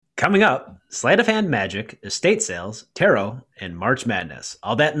Coming up, sleight of hand magic, estate sales, tarot, and March Madness.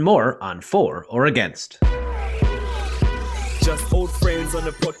 All that and more on For or Against. Just old friends on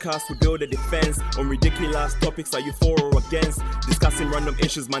the podcast, we build a defense on ridiculous topics. Are you for or against? Discussing random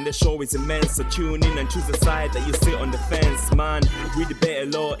issues, man, the show is immense. So tune in and choose a side that you sit on the fence. Man, we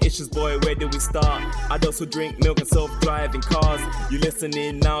debate a lot of issues, boy, where do we start? Adults who drink milk and self-driving cars. You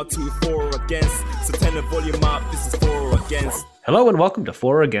listening now to For or Against. So turn the volume up, this is For or Against. Hello and welcome to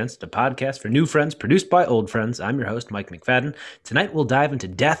For or Against, a podcast for new friends produced by old friends. I'm your host, Mike McFadden. Tonight we'll dive into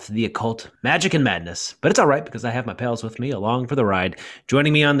death, the occult, magic, and madness. But it's all right because I have my pals with me along for the ride.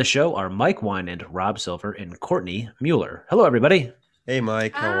 Joining me on the show are Mike Wine and Rob Silver and Courtney Mueller. Hello, everybody. Hey,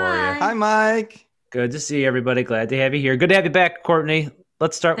 Mike. How are you? Hi, Mike. Good to see everybody. Glad to have you here. Good to have you back, Courtney.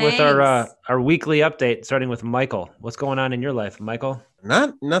 Let's start with our weekly update, starting with Michael. What's going on in your life, Michael?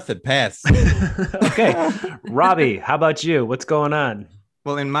 Nothing past. Okay. Robbie, how about you? What's going on?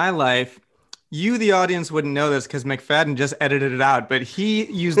 Well, in my life, you, the audience, wouldn't know this because McFadden just edited it out, but he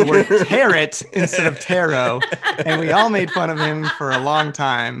used the word tarot instead of tarot, and we all made fun of him for a long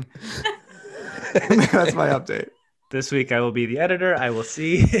time. That's my update. This week I will be the editor. I will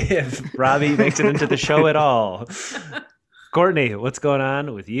see if Robbie makes it into the show at all. Courtney, what's going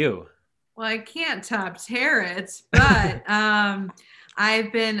on with you? Well, I can't top tarot, but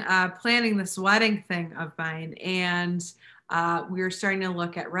I've been planning this wedding thing of mine, and we were starting to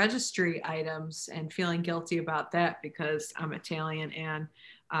look at registry items and feeling guilty about that because I'm Italian and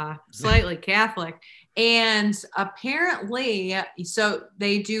slightly Catholic. And apparently, so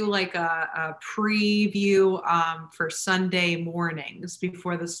they do like a preview for Sunday mornings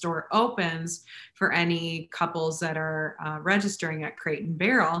before the store opens for any couples that are registering at Crate and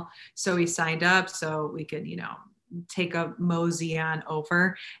Barrel. So we signed up so we could, take a mosey on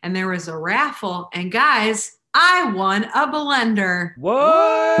over. And there was a raffle. And guys, I won a blender.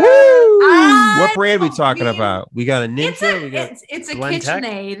 What? What brand are we talking about? We got a Ninja. It's a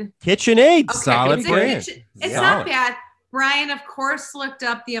KitchenAid. KitchenAid, Okay, solid brand. It's not bad. Brian, of course, looked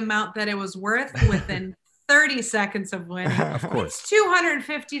up the amount that it was worth within 30 seconds of winning. Of course. It's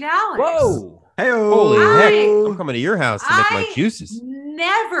 $250. Whoa. Holy heck. I'm coming to your house to make my juices.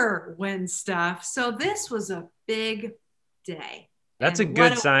 Never win stuff. So this was a big day. That's a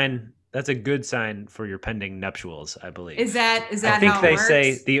good sign. That's a good sign for your pending nuptials, I believe. Is that I think how they it works?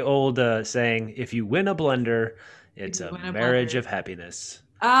 say the old saying, if you win a blender, it's a marriage of happiness.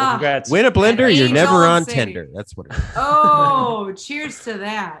 Well, congrats. Win a blender, you're Angel never on City. Tinder. That's what it is. Oh, cheers to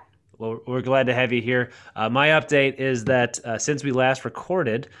that. Well, we're glad to have you here. My update is that since we last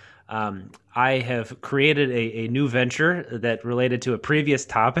recorded, I have created a new venture that related to a previous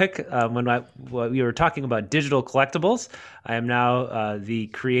topic. When we were talking about digital collectibles, I am now the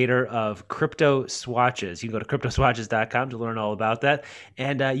creator of Crypto Swatches. You can go to cryptoswatches.com to learn all about that.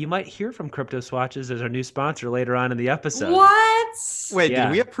 And you might hear from Crypto Swatches as our new sponsor later on in the episode. What? Wait, Yeah.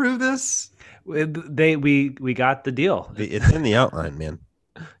 did we approve this? We got the deal. It's in the outline, man.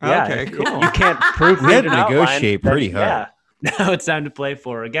 Yeah, Okay, if cool. you can't prove We had to an outline, negotiate then, pretty hard. Yeah. Now it's time to play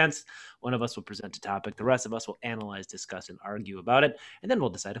For or Against. One of us will present a topic. The rest of us will analyze, discuss, and argue about it. And then we'll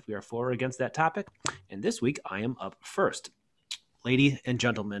decide if we are for or against that topic. And this week, I am up first. Ladies and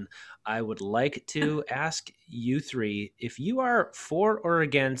gentlemen, I would like to ask you three if you are for or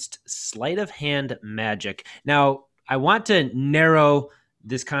against sleight of hand magic. Now, I want to narrow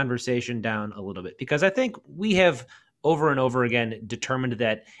this conversation down a little bit because I think we have over and over again determined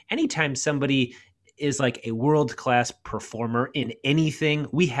that anytime somebody is like a world-class performer in anything,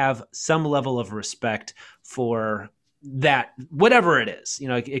 we have some level of respect for that, whatever it is.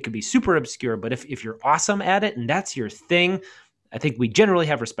 It could be super obscure, but if you're awesome at it and that's your thing, I think we generally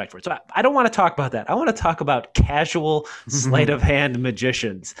have respect for it. So I don't want to talk about that. I want to talk about casual sleight of hand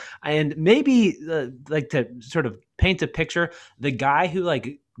magicians. And maybe like to sort of paint a picture, the guy who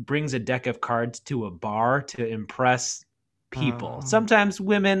like brings a deck of cards to a bar to impress people. Sometimes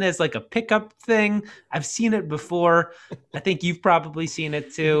women as like a pickup thing. I've seen it before. I think you've probably seen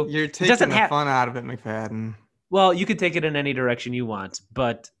it too. You're taking the fun out of it, McFadden. Well, you could take it in any direction you want,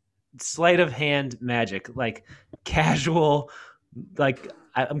 but sleight of hand magic, like casual, like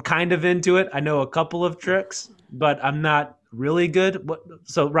I'm kind of into it. I know a couple of tricks, but I'm not really good.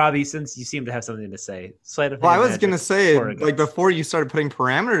 So Robbie, since you seem to have something to say, sleight of hand Well, I was magic, going to say, for or against? like, before you started putting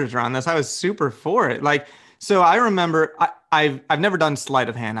parameters around this, I was super for it. Like, so I remember I've never done sleight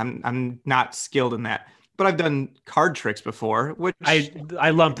of hand. I'm not skilled in that. but I've done card tricks before, which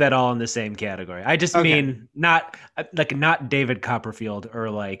I lump that all in the same category. I just mean not David Copperfield or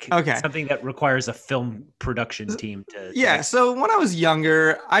something that requires a film production team to. Yeah. So when I was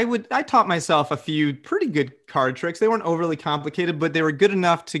younger, I taught myself a few pretty good card tricks. They weren't overly complicated, but they were good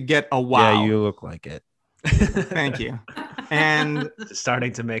enough to get a wow. Yeah, you look like it. Thank you. And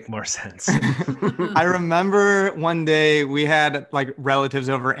starting to make more sense. I remember one day we had like relatives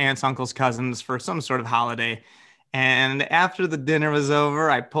over, aunts, uncles, cousins for some sort of holiday. And after the dinner was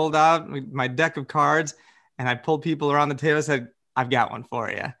over, I pulled out my deck of cards and I pulled people around the table and said, I've got one for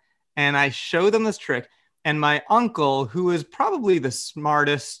you. And I showed them this trick. And my uncle, who is probably the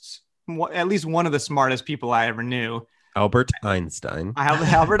smartest, at least one of the smartest people I ever knew, Albert Einstein.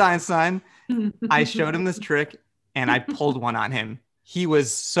 Albert Einstein. I showed him this trick and I pulled one on him. He was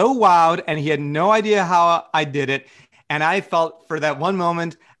so wowed and he had no idea how I did it. And I felt for that one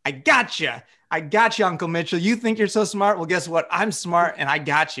moment, I got you, Uncle Mitchell. You think you're so smart? Well, guess what? I'm smart and I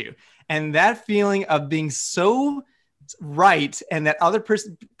got you. And that feeling of being so right and that other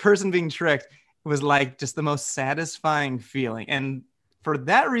person being tricked was like just the most satisfying feeling. And for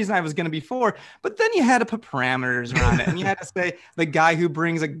that reason, I was going to be for, but then you had to put parameters around it. And you had to say the guy who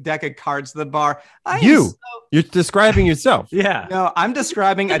brings a deck of cards to the bar. You're describing yourself. Yeah. No, I'm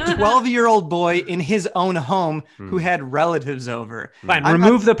describing a 12-year-old boy in his own home who had relatives over. Fine.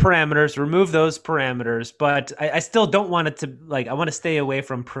 Remove those parameters, but I still don't want it to I want to stay away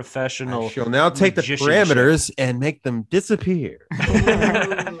from professional. I shall now take the parameters and make them disappear.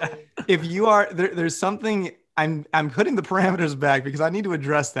 If you are, there's something... I'm putting the parameters back because I need to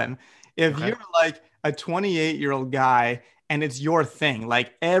address them. If you're like a 28-year-old guy and it's your thing,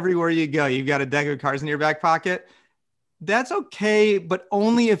 like everywhere you go, you've got a deck of cards in your back pocket, that's okay, but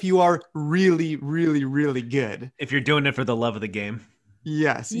only if you are really, really, really good. If you're doing it for the love of the game.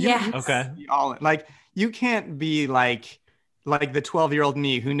 Yes. Okay. Like you can't be like the 12-year-old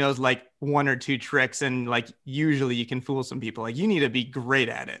me who knows like one or two tricks and like usually you can fool some people. Like you need to be great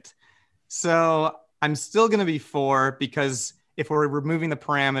at it. So I'm still going to be for, because if we're removing the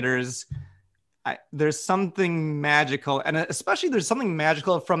parameters, there's something magical. And especially there's something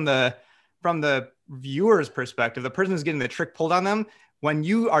magical from the viewer's perspective, the person who's getting the trick pulled on them. When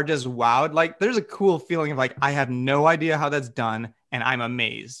you are just wowed, like there's a cool feeling of like, I have no idea how that's done. And I'm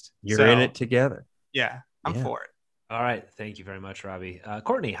amazed. You're in it together. Yeah, I'm for it. All right. Thank you very much, Robbie.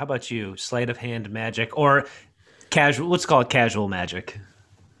 Courtney, how about you? Sleight of hand magic or casual, let's call it casual magic.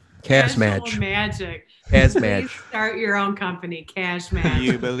 Cash magic. Cash Please match. start your own company, Cash Match.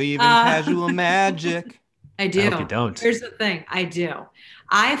 You believe in casual magic? I do. I hope you don't. Here's the thing. I do.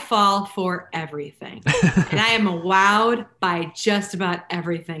 I fall for everything. And I am wowed by just about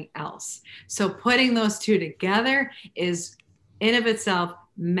everything else. So putting those two together is in of itself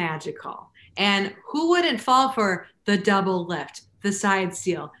magical. And who wouldn't fall for the double lift, the side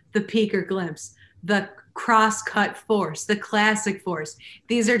steal, the peeker glimpse, the cross-cut force, the classic force?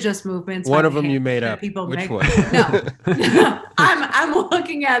 These are just movements. One of them you made up. People Which make. one? No, I'm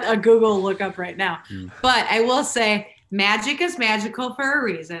looking at a Google lookup right now. But I will say magic is magical for a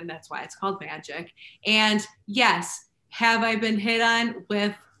reason. That's why it's called magic. And yes, have I been hit on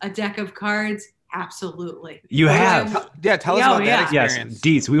with a deck of cards? Absolutely. You have. Yeah, tell us about that Yes, experience.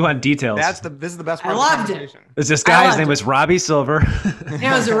 deets. We want details. This is the best part I of the loved it. conversation. This guy, his name was Robbie Silver.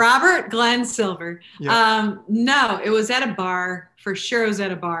 It was Robert Glenn Silver. Yeah. No, it was at a bar. For sure it was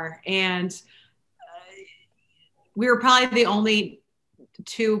at a bar. And we were probably the only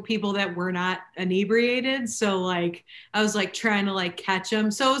two people that were not inebriated. So like, I was like trying to like catch them.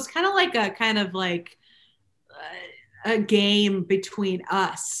 So it was kind of like a game between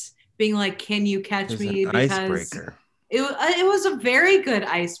us. Being like, can you catch me? Because icebreaker. It was a very good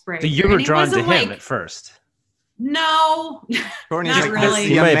icebreaker. So you were And he drawn to wasn't him at first. No, Courtney's not like, really. I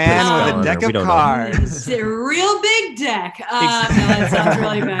see You a might man put a with spell a on deck there. We of don't know. cards. It's a real big deck. No, that sounds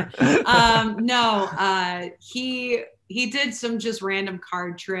really bad. He did some just random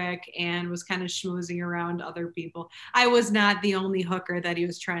card trick and was kind of schmoozing around other people. I was not the only hooker that he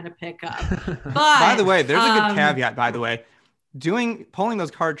was trying to pick up. But By the way, there's a good caveat, by the way. Pulling those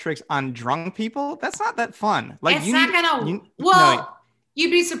card tricks on drunk people, that's not that fun. Like it's not gonna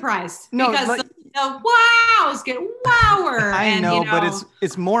you'd be surprised because like, the wows get wower. I and, know, but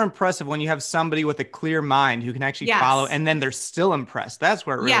it's more impressive when you have somebody with a clear mind who can actually follow, and then they're still impressed. That's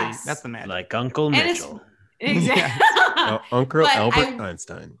where it really that's the magic. Like Uncle Mitchell. Exactly. Uncle But Albert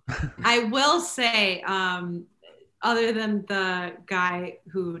Einstein. I will say, other than the guy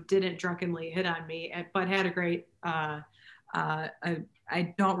who didn't drunkenly hit on me, but had a great, I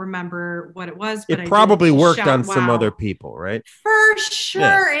I don't remember what it was, but It probably worked shout, on some wow. other people, right? For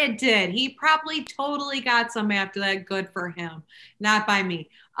sure it did. He probably totally got some after that. Good for him. Not by me.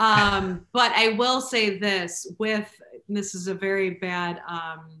 But I will say this is a very bad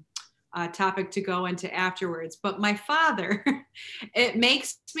topic to go into afterwards. But my father, it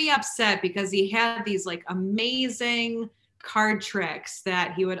makes me upset because he had these like amazing card tricks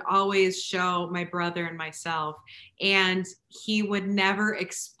that he would always show my brother and myself, and he would never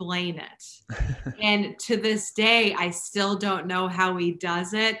explain it. And to this day, I still don't know how he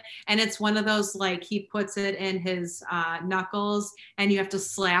does it. And it's one of those, like, he puts it in his knuckles and you have to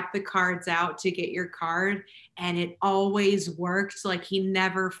slap the cards out to get your card. And it always worked. Like, he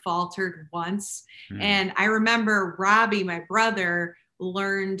never faltered once. And I remember Robbie, my brother,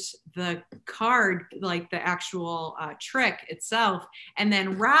 learned the card, like the actual trick itself, and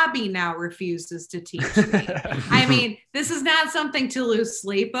then Robbie now refuses to teach me. I mean, this is not something to lose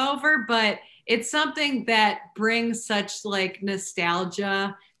sleep over, but it's something that brings such like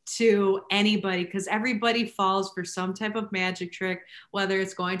nostalgia to anybody, because everybody falls for some type of magic trick, whether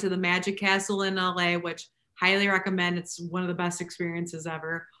it's going to the Magic Castle in LA, which highly recommend, it's one of the best experiences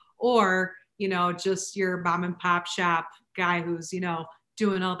ever, or just your mom and pop shop guy who's,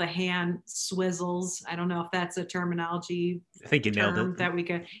 doing all the hand swizzles. I don't know if that's a terminology. I think you nailed it. That we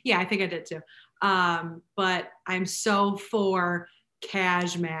could. Yeah, I think I did too. But I'm so for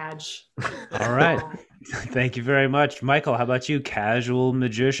Cash Madge. All right. Thank you very much. Michael, how about you? Casual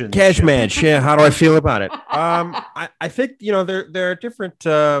magician. Cash Madge. Yeah. How do I feel about it? I think, there are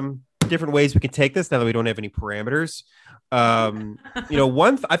different ways we can take this now that we don't have any parameters. I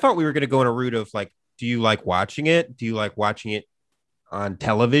thought we were going to go on a route of like, do you like watching it? Do you like watching it on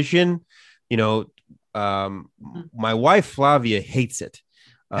television? My wife Flavia hates it.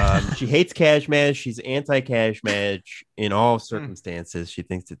 She hates Cash Madge. She's anti-Cash Madge in all circumstances. She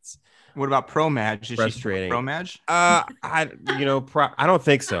thinks it's. What about Pro Madge? Is frustrating. She Pro Madge? I don't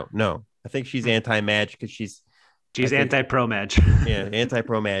think so. No, I think she's anti-Madge because she's anti-Pro Madge. Yeah,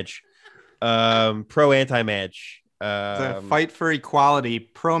 anti-Pro Madge. Pro anti-Madge. The fight for equality.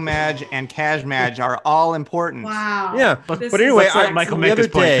 Pro Madge and Cash Madge are all important. Wow. Yeah, but anyway,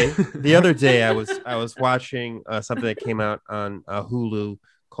 the other day I was watching something that came out on Hulu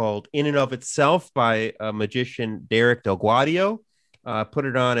called "In and of Itself" by magician Derek DelGuadio. Put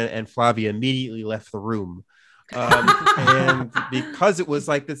it on, and Flavia immediately left the room, and because it was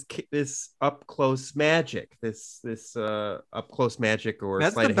like this up close magic, this up close magic or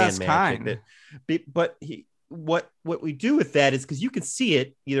that's sleight the of hand best magic. kind. What we do with that is, because you can see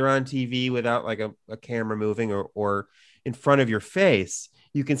it either on TV without like a camera moving or in front of your face,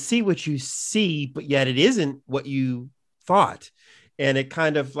 you can see what you see, but yet it isn't what you thought. And it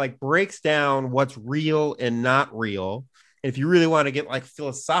kind of like breaks down what's real and not real. And if you really want to get like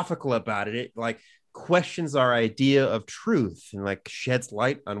philosophical about it, it like questions our idea of truth and like sheds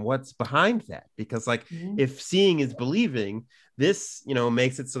light on what's behind that. Because like if seeing is believing, this,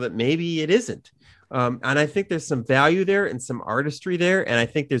 makes it so that maybe it isn't. And I think there's some value there and some artistry there. And I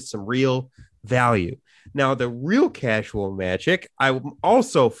think there's some real value. Now, the real casual magic, I'm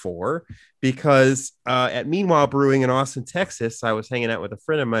also for, because at Meanwhile Brewing in Austin, Texas, I was hanging out with a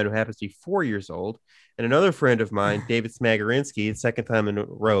friend of mine who happens to be 4 years old. And another friend of mine, David Smagorinsky, the second time in a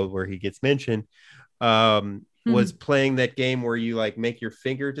row where he gets mentioned, was playing that game where you like make your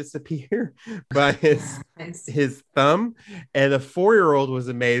finger disappear by his thumb. And the 4-year-old was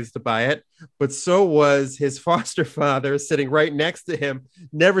amazed by it, but so was his foster father sitting right next to him.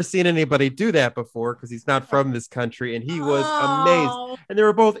 Never seen anybody do that before because he's not from this country. And he was amazed. And they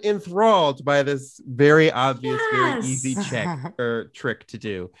were both enthralled by this very obvious, very easy trick to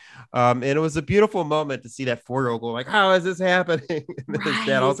do. And it was a beautiful moment to see that 4-year-old go like, how is this happening? And his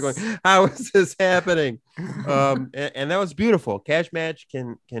dad also going, how is this happening? And that was beautiful. Cash Madge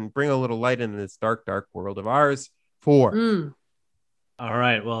can bring a little light into this dark world of ours. All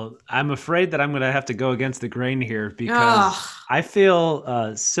right. Well, I'm afraid that I'm going to have to go against the grain here because I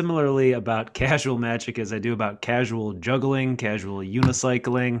feel similarly about casual magic as I do about casual juggling, casual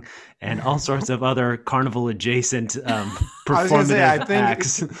unicycling, and all sorts of other carnival adjacent performative I think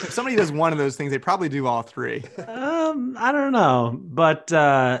acts. If somebody does one of those things, they probably do all three. I don't know, but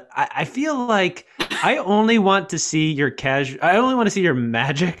I feel like I only want to see your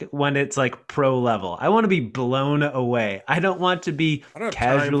magic when it's like pro level. I want to be blown away. I don't want to be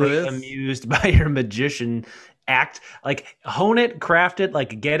casually amused by your magician act. Like, hone it, craft it,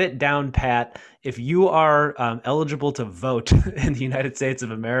 like get it down pat. If you are eligible to vote in the United States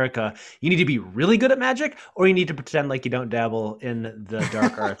of America, you need to be really good at magic, or you need to pretend like you don't dabble in the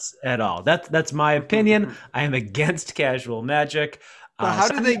dark arts at all. That's my opinion. I am against casual magic. But how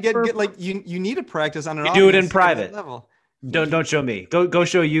do sign they up get for- like you need to practice on an You do it audience in to get that private. level. Don't show me. Go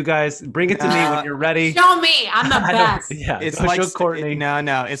show you guys. Bring it to me when you're ready. Show me. I'm the I don't- best. Yeah, It's go like show Courtney.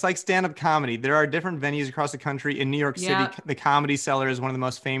 no. It's like stand-up comedy. There are different venues across the country. In New York City, Yeah. the Comedy Cellar is one of the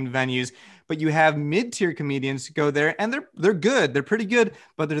most famed venues. But you have mid-tier comedians who go there, and they're good. They're pretty good,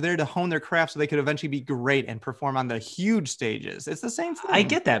 but they're there to hone their craft so they could eventually be great and perform on the huge stages. It's the same thing. I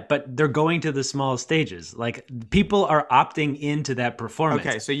get that, but they're going to the small stages. Like people are opting into that performance.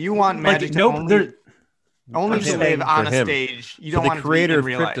 Okay, so you want Like Magic to nope, only I'm to saying live on for a him. stage. You For don't the want it to be creator in of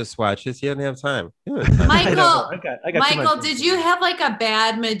real life. Crypto Swatches, he doesn't have time. He doesn't have time. I know. Michael, I got too Michael, much- did you have like a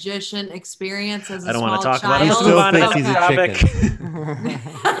bad magician experience as a I don't small want to talk about child? it. He Let's still move on to thinks the he's a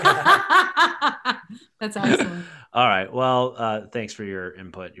topic. That's excellent. All right. Well, thanks for your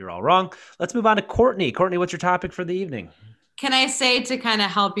input. You're all wrong. Let's move on to Courtney. Courtney, what's your topic for the evening? Can I say to kind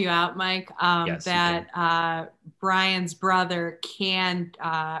of help you out, Mike, Yes, you that Brian's brother can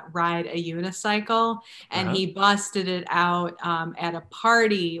ride a unicycle, and Uh-huh. he busted it out at a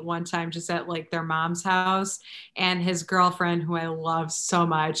party one time, just at like their mom's house. And his girlfriend, who I love so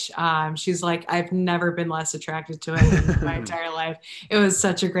much, she's like, I've never been less attracted to him in my entire life. It was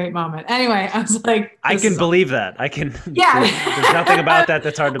such a great moment. Anyway, I was like, I this can is- believe that. I can. Yeah. There's nothing about that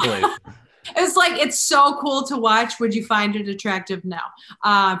that's hard to believe. It's like, it's so cool to watch. Would you find it attractive? No,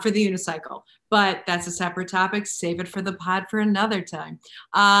 for the unicycle, but that's a separate topic. Save it for the pod for another time.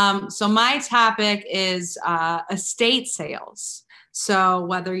 So my topic is estate sales. So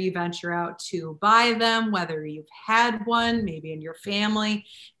whether you venture out to buy them, whether you've had one, maybe in your family,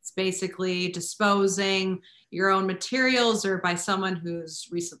 it's basically disposing your own materials or by someone who's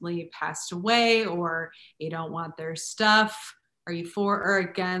recently passed away, or you don't want their stuff. Are you for or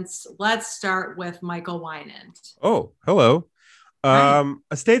against? Let's start with Michael Wynand. Oh, hello. Hi.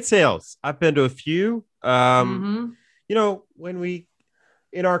 Estate sales. I've been to a few. Mhm. You know, when we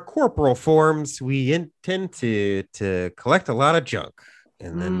in our corporal forms, we intend to collect a lot of junk.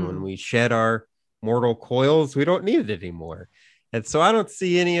 And then when we shed our mortal coils, we don't need it anymore. And so I don't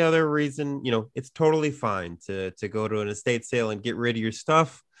see any other reason, you know, it's totally fine to go to an estate sale and get rid of your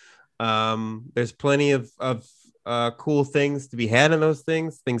stuff. There's plenty of cool things to be had in those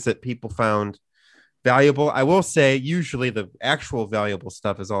things that people found valuable. I will say usually the actual valuable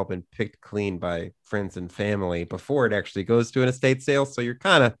stuff has all been picked clean by friends and family before it actually goes to an estate sale. So you're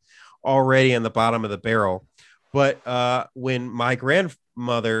kind of already on the bottom of the barrel. But when my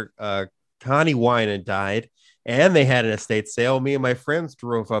grandmother, Connie Wynand, died and they had an estate sale, me and my friends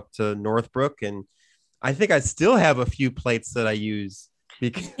drove up to Northbrook, and I think I still have a few plates that I use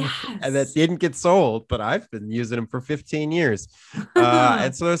because and that didn't get sold, but I've been using them for 15 years.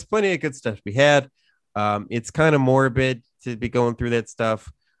 And so there's plenty of good stuff to be had. It's kind of morbid to be going through that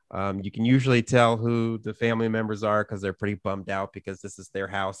stuff. You can usually tell who the family members are because they're pretty bummed out because this is their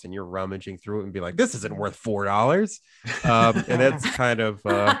house and you're rummaging through it and be like, this isn't worth $4. And that's kind of,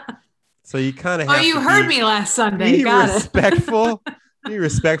 so you kind of have you to heard me last Sunday. be Got it. respectful. Be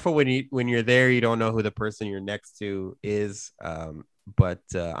respectful when you're there. You don't know who the person you're next to is. But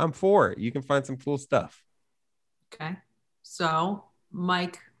I'm for it. You can find some cool stuff. Okay. So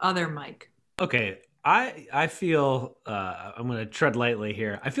Mike, other Mike. Okay. I feel I'm going to tread lightly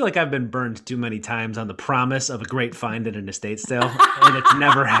here. I feel like I've been burned too many times on the promise of a great find at an estate sale, and it's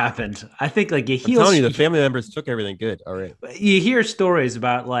never happened. I think like I'm telling you, the family members took everything good. All right. you hear stories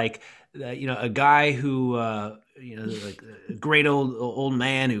about like a guy who like a great old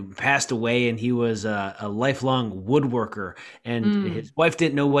man who passed away, and he was a lifelong woodworker, and his wife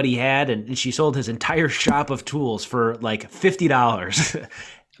didn't know what he had, and she sold his entire shop of tools for like $50.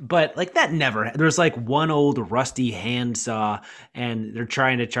 But like that never, there's like one old rusty handsaw and they're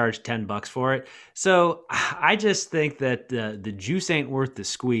trying to charge $10 for it. So I just think that the juice ain't worth the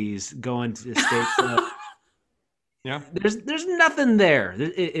squeeze going to estate. Yeah. There's nothing there.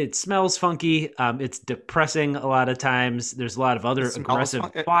 It smells funky. It's depressing a lot of times. There's a lot of other It smells aggressive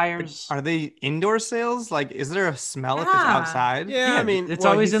fun- fires. Are they indoor sales? Like, is there a smell if it's Yeah. outside? Yeah, I mean, it's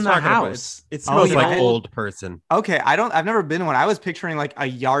always he's in the talking about- house. It smells Oh, like yeah. old person. Okay, I've never been to one. I was picturing like a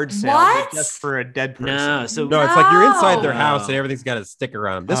yard sale What? just for a dead person. No, so No, it's like you're inside their No. house and everything's got a sticker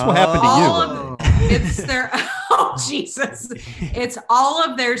on them. This will happen to All you. of it's their oh Jesus. It's all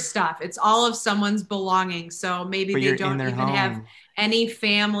of their stuff. It's all of someone's belongings. So maybe But they you're in don't their even have home. any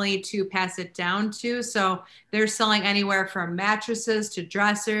family to pass it down to. So they're selling anywhere from mattresses to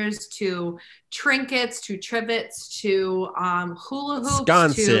dressers to trinkets to trivets to hula hoops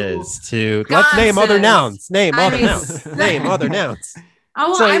Sconces to let's name other Sconces. nouns. Name I other mean, nouns. Name other nouns.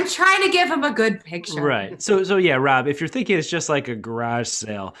 Oh, well, So- I'm trying to give him a good picture. Right. So yeah, Rob, if you're thinking it's just like a garage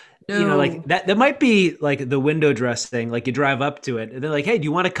sale, you know, like that might be like the window dress thing. Like you drive up to it and they're like, hey, do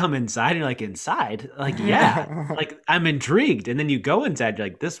you want to come inside? And you're like, inside? Like, yeah, like I'm intrigued. And then you go inside, you're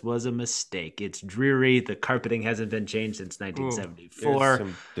like, this was a mistake. It's dreary. The carpeting hasn't been changed since 1974.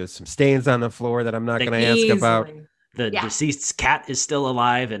 There's some stains on the floor that I'm not going to ask about. The deceased's cat is still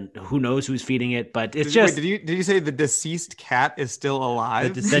alive, and who knows who's feeding it, but it's did you say the deceased cat is still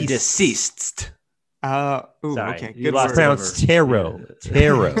alive? The deceased. Sorry, okay. Good word. Pronounced tarot.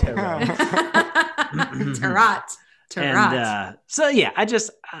 Tarot. Tarot. And so yeah,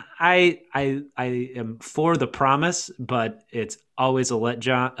 I am for the promise, but it's always a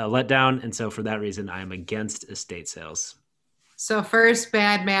letdown, and so for that reason, I am against estate sales. So first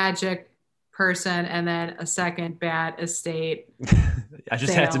bad magic person, and then a second bad estate. I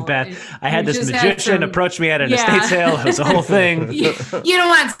just had some bad. I had this magician approach me at an estate sale. It was a whole thing. You don't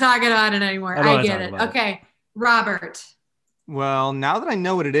want to talk about it anymore. I get it. Okay, Robert. Well, now that I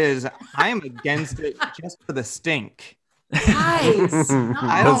know what it is, I am against it just for the stink. Guys,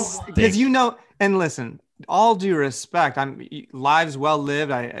 I don't, because and listen, all due respect, lives well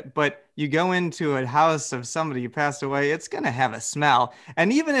lived. But you go into a house of somebody who passed away, it's gonna have a smell,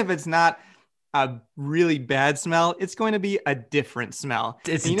 and even if it's not a really bad smell, it's going to be a different smell.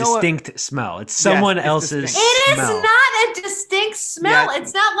 It's a distinct smell. It's someone else's smell. It is not a distinct smell. Yeah.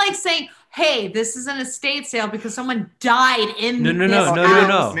 It's not like saying, hey, this is an estate sale because someone died in this house.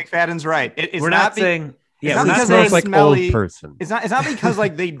 No. McFadden's right. We're not saying... Yeah, it smells like smelly, old person. It's not because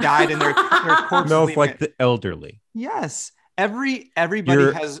like they died and their corpse smells like the elderly. Yes.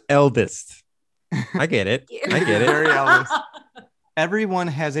 Everybody has eldest. I get it. Very eldest. Everyone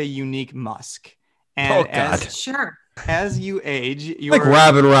has a unique musk. And as you age, you're like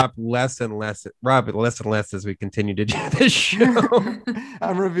Rob less and less as we continue to do this show.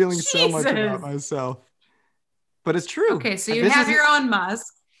 I'm revealing so much about myself. But it's true. Okay, so you have your own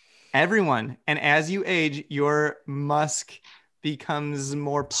musk. Everyone. And as you age, your musk becomes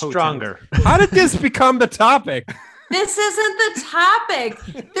more potent. Stronger. How did this become the topic? This isn't the topic.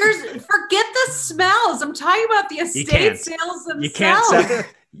 Forget the smells. I'm talking about the estate sales themselves.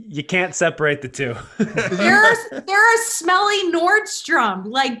 You can't separate the two. They're a smelly Nordstrom.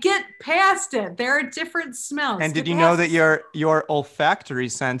 Like, get past it. There are different smells. And did you know that your olfactory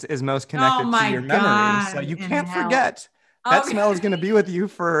sense is most connected to your memory? So you can't forget. That smell is going to be with you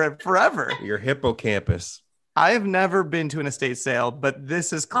forever. Your hippocampus. I have never been to an estate sale, but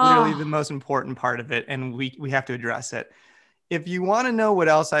this is clearly the most important part of it, and we have to address it. If you want to know what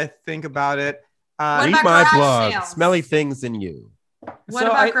else I think about it, read my blog, sales? Smelly Things in You. What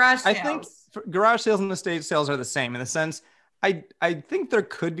about garage sales? I think garage sales and estate sales are the same in the sense, I think there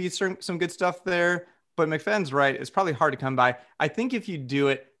could be some good stuff there, but McFadden's right. It's probably hard to come by. I think if you do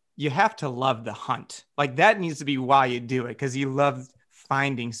it, you have to love the hunt. Like that needs to be why you do it, because you love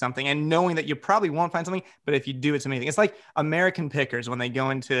finding something and knowing that you probably won't find something, but if you do, it's amazing. It's like American Pickers when they go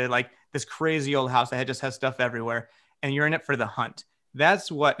into like this crazy old house that just has stuff everywhere and you're in it for the hunt. That's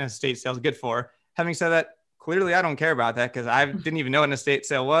what an estate sale is good for. Having said that, clearly I don't care about that because I didn't even know what an estate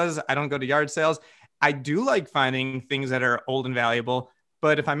sale was. I don't go to yard sales. I do like finding things that are old and valuable,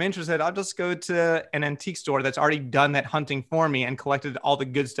 but if I'm interested, I'll just go to an antique store that's already done that hunting for me and collected all the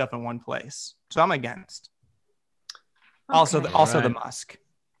good stuff in one place. So I'm against. Okay. Also the musk.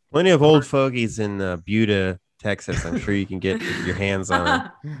 Plenty of old fogies in Buda, Texas. I'm sure you can get your hands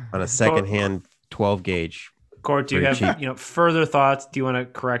on a secondhand 12 gauge. Court, do you have further thoughts? Do you want to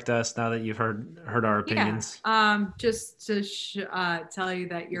correct us now that you've heard our opinions? Yeah. Just to tell you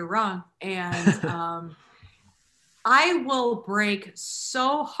that you're wrong, and I will break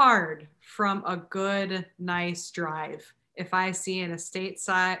so hard from a good, nice drive if I see an estate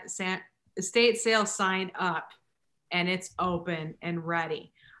sale sign up. And it's open and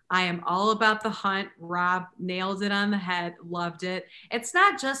ready. I am all about the hunt. Rob nailed it on the head, loved it. It's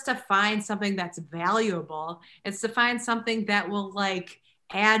not just to find something that's valuable. It's to find something that will like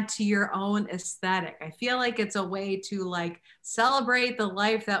add to your own aesthetic. I feel like it's a way to like celebrate the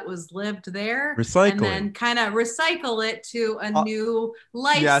life that was lived there. Recycling. And then kind of recycle it to a new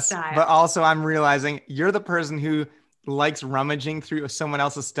lifestyle. Yes, but also I'm realizing you're the person who likes rummaging through someone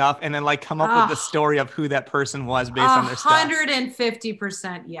else's stuff and then like come up with the story of who that person was based on their stuff.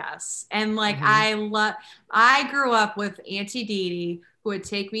 150% yes. And like I grew up with Auntie Dee Dee who would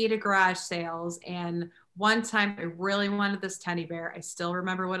take me to garage sales, and one time I really wanted this teddy bear. I still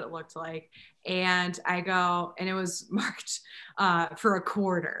remember what it looked like. And I go, and it was marked for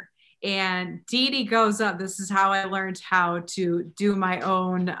 $0.25. And Dee Dee goes up. This is how I learned how to do my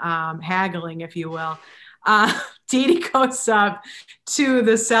own haggling, if you will. Dee Dee goes up to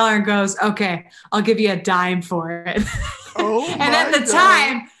the seller and goes, okay, I'll give you $0.10 for it. And at the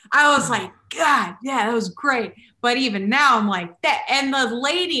time, I was like, God, yeah, that was great. But even now, I'm like that. And the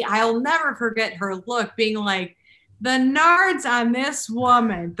lady, I'll never forget her look, being like, the nards on this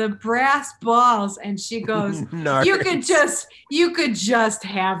woman, the brass balls, and she goes, Nards. you could just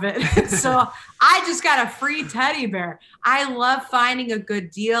have it. So I just got a free teddy bear. I love finding a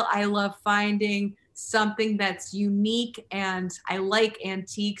good deal. I love finding something that's unique, and I like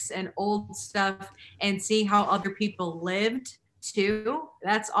antiques and old stuff and seeing how other people lived too.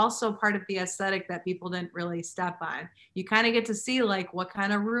 That's also part of the aesthetic that people didn't really step on. You kind of get to see like what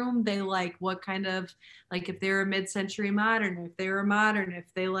kind of room they like, what kind of, like if they were mid-century modern, if they were modern, if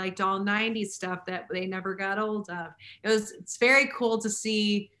they liked all 90s stuff that they never got old of. It's very cool to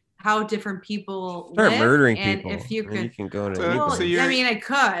see how different people Start live, murdering and people. if you and could, you can go into well, So anything. you're- I mean, I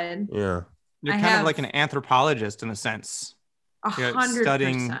could. Yeah. You're I kind have of like an anthropologist in a sense. You're 100%.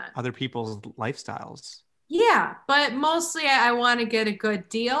 studying other people's lifestyles. Yeah, but mostly I want to get a good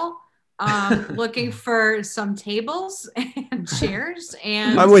deal. Looking for some tables and chairs,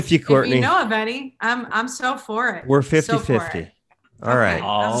 and I'm with you, if Courtney. you know of any, I'm so for it. We're So for 50-50. it. All right. Okay,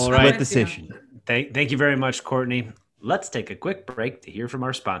 All I'm right. Split with decision. you. Thank you very much, Courtney. Let's take a quick break to hear from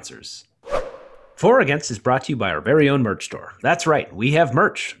our sponsors. For Against is brought to you by our very own merch store. That's right, we have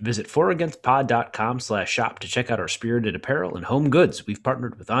merch. Visit foragainstpod.com/shop to check out our spirited apparel and home goods. We've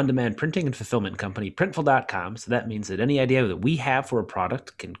partnered with on-demand printing and fulfillment company Printful.com, so that means that any idea that we have for a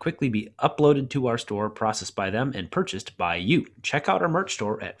product can quickly be uploaded to our store, processed by them, and purchased by you. Check out our merch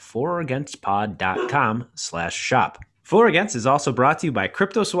store at foragainstpod.com/shop. For Against is also brought to you by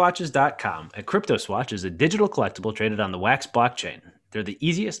CryptoSwatches.com. A CryptoSwatch is a digital collectible traded on the Wax blockchain. They're the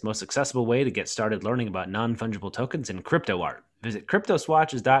easiest, most accessible way to get started learning about non-fungible tokens and crypto art. Visit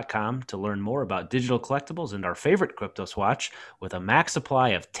CryptoSwatches.com to learn more about digital collectibles and our favorite crypto swatch with a max supply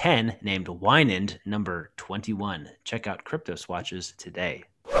of 10 named Wynand number 21. Check out Crypto Swatches today.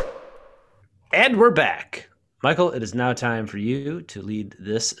 And we're back. Michael, it is now time for you to lead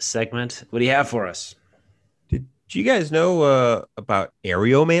this segment. What do you have for us? Do you guys know about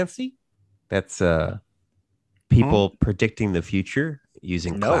areomancy? That's people predicting the future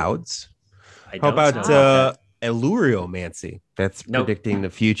using No. clouds. I How don't know about alluriomancy? That's Nope. predicting the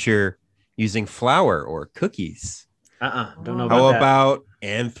future using flour or cookies. Don't know about How that. about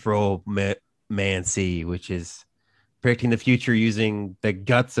anthromancy, which is predicting the future using the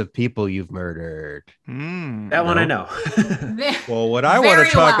guts of people you've murdered? That one I know. Well, what I want Very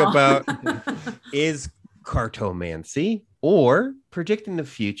to talk well. about is cartomancy, or predicting the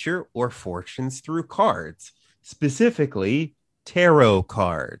future or fortunes through cards, specifically tarot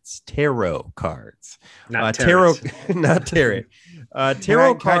cards. Tarot cards. Not Tarot, terrorists. not tarot. Tarot Can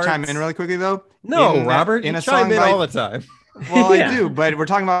I cards. chime in really quickly though? No, In that- Robert, in you a chime song in by- all the time. Well, Yeah. I do, but we're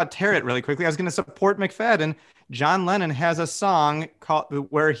talking about tarot really quickly. I was going to support McFadden. John Lennon has a song called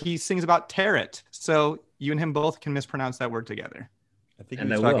where he sings about tarot. So you and him both can mispronounce that word together. I think And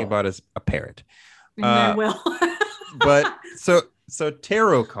he was I talking will. about as a parrot. And I will. But so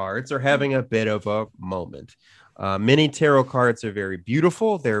tarot cards are having a bit of a moment. Many tarot cards are very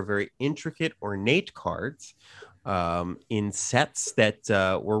beautiful. They're very intricate, ornate cards in sets that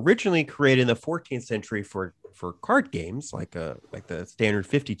were originally created in the 14th century for card games, like the standard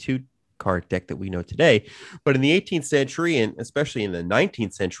 52 card deck that we know today. But in the 18th century, and especially in the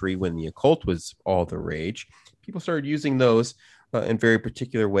 19th century, when the occult was all the rage, people started using those in very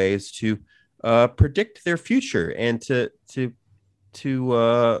particular ways to predict their future and to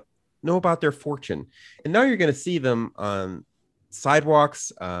know about their fortune. And now you're going to see them on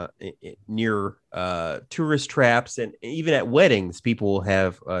sidewalks, near tourist traps, and even at weddings. People will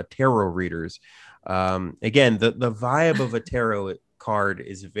have tarot readers. Again, the vibe of a tarot card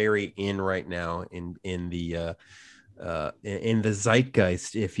is very in right now in the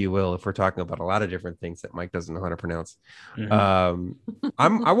zeitgeist, if you will, if we're talking about a lot of different things that Mike doesn't know how to pronounce. Mhm.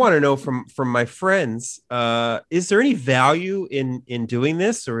 I want to know from my friends, is there any value in doing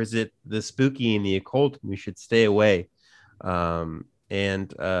this, or is it the spooky and the occult and we should stay away? And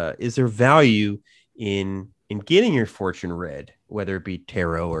is there value in getting your fortune read, whether it be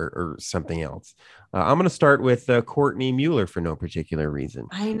tarot or something else? I'm going to start with Courtney Mueller for no particular reason.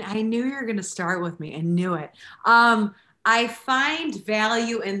 I knew you were going to start with me. I knew it. I find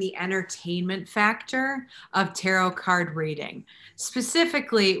value in the entertainment factor of tarot card reading.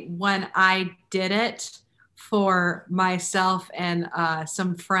 Specifically, when I did it for myself and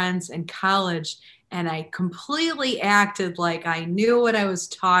some friends in college, and I completely acted like I knew what I was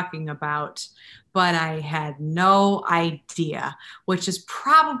talking about, but I had no idea, which is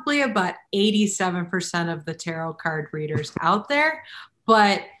probably about 87% of the tarot card readers out there.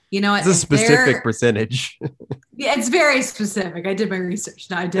 But you know, It's a specific percentage. Yeah, it's very specific. I did my research.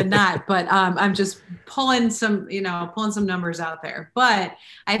 No, I did not, but I'm just pulling some numbers out there. But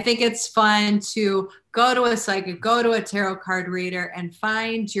I think it's fun to go to a psychic, go to a tarot card reader, and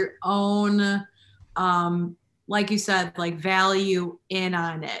find your own, like you said, like value in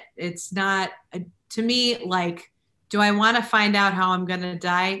on it. It's not to me like, do I want to find out how I'm going to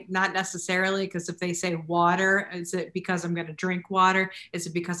die? Not necessarily, because if they say water, is it because I'm going to drink water? Is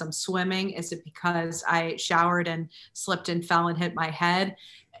it because I'm swimming? Is it because I showered and slipped and fell and hit my head?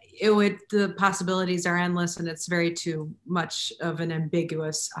 The possibilities are endless, and it's very too much of an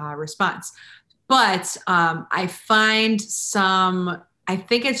ambiguous response. But I think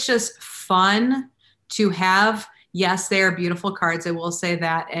it's just fun to have. Yes, they are beautiful cards. I will say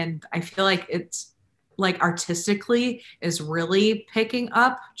that. And I feel like it's, like artistically is really picking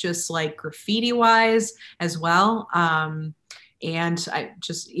up, just like graffiti wise as well. And I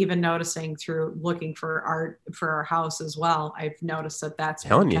just even noticing through looking for art for our house as well, I've noticed that that's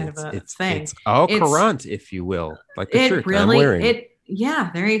kind of a thing. It's au courant, if you will, like the shirt I'm wearing.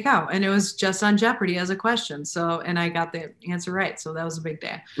 Yeah, there you go. And it was just on Jeopardy as a question. So, and I got the answer right. So that was a big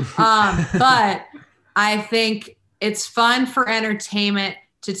day. But I think it's fun for entertainment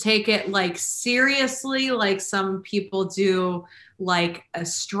to take it like seriously, like some people do, like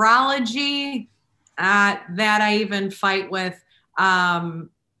astrology, that I even fight with.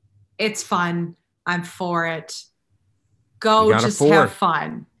 It's fun. I'm for it. Go, just have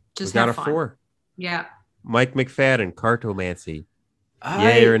fun. Just have fun. 4. Yeah. Mike McFadden, cartomancy.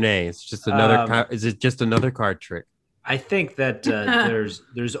 Yay or nay? It's just another. Is it just another card trick? I think that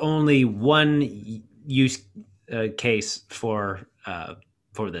there's only one use case for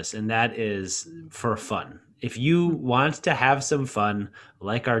this, and that is for fun. If you want to have some fun,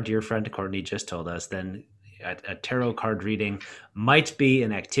 like our dear friend Courtney just told us, then a tarot card reading might be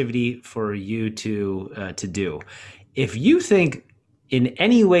an activity for you to do. If you think in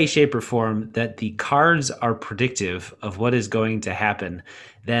any way, shape, or form that the cards are predictive of what is going to happen,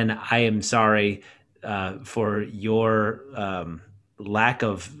 then I am sorry for your lack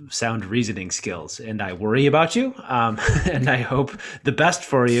of sound reasoning skills, and I worry about you, and I hope the best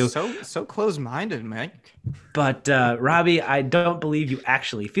for you. So close-minded, Mike. But Robbie, I don't believe you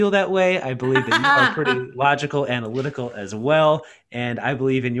actually feel that way. I believe that you are pretty logical, analytical as well, and I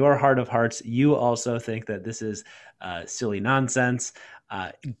believe in your heart of hearts you also think that this is silly nonsense.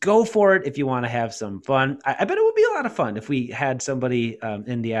 Go for it if you want to have some fun. I bet it would be a lot of fun if we had somebody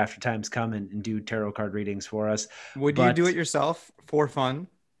in the after times come and do tarot card readings for us. Would you do it yourself for fun?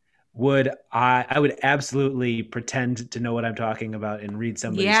 I would absolutely pretend to know what I'm talking about and read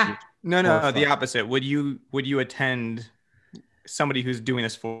somebody's Yeah. No, the opposite. Would you attend somebody who's doing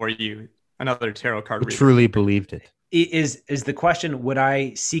this for you, another tarot card reader? Truly believed it. Is the question, would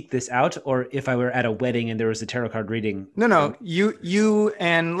I seek this out, or if I were at a wedding and there was a tarot card reading? No, you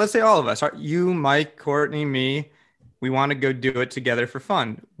and let's say all of us, you, Mike, Courtney, me, we want to go do it together for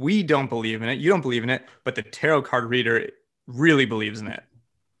fun. We don't believe in it. You don't believe in it, but the tarot card reader really believes in it.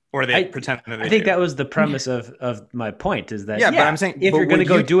 Or they pretend that they I think do. that was the premise of my point, is that, but I'm saying, if you're going to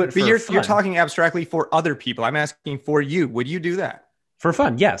go do it for fun. You're talking abstractly for other people. I'm asking for you. Would you do that? For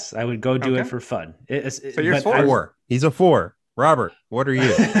fun, yes. I would go do it for fun. So you're 4. He's a 4. Robert, what are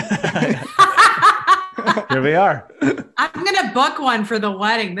you? Here we are. I'm going to book one for the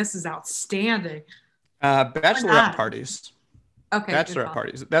wedding. This is outstanding. Bachelorette parties. Okay. Bachelorette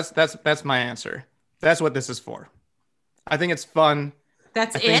parties. That's my answer. That's what this is for. I think it's fun.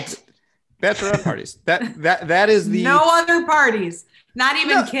 That's it? Bachelorette parties. That is the... No other parties. Not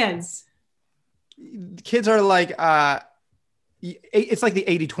even kids. Kids are like... it's like the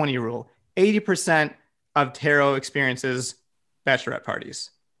 80-20 rule. 80% of tarot experiences, bachelorette parties.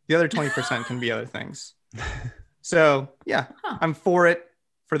 The other 20% can be other things. So yeah, I'm for it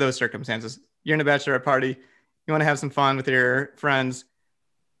for those circumstances. You're in a bachelorette party. You want to have some fun with your friends.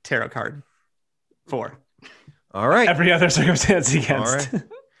 Tarot card. 4. All right. Every other circumstance against. All right.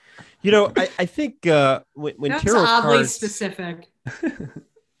 You know, I think when That's tarot oddly cards specific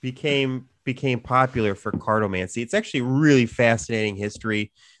became popular for cartomancy, it's actually really fascinating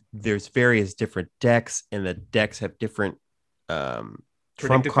history. There's various different decks, and the decks have different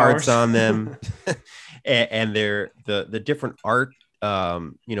trump cards on them, and they're the different art.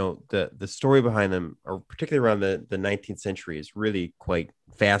 The story behind them, or particularly around the 19th century, is really quite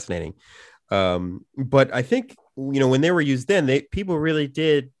fascinating. But I think when they were used then, people really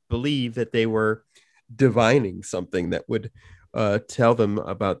did believe that they were divining something that would tell them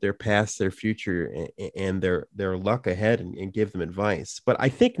about their past, their future, and their luck ahead, and give them advice. But I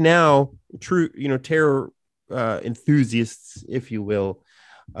think now, tarot enthusiasts, if you will,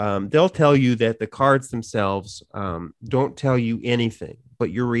 they'll tell you that the cards themselves don't tell you anything,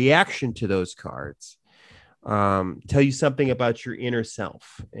 but your reaction to those cards tell you something about your inner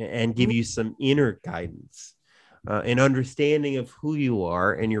self and give you some inner guidance, an understanding of who you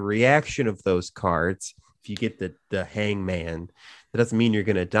are and your reaction of those cards. If you get the Hangman, that doesn't mean you're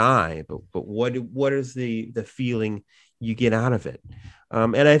going to die, but what is the feeling you get out of it?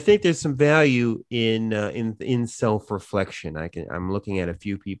 And I think there's some value in self-reflection. I'm looking at a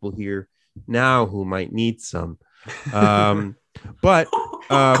few people here now who might need some. But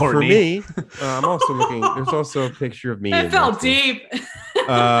for me, I'm also looking. There's also a picture of me. That felt deep.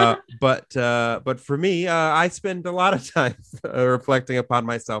 But for me, I spend a lot of time reflecting upon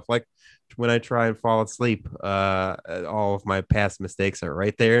myself. Like when I try and fall asleep, all of my past mistakes are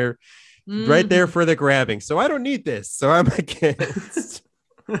right there for the grabbing. So I don't need this. So I'm against.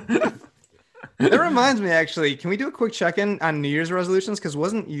 That reminds me, actually, can we do a quick check-in on New Year's resolutions? Because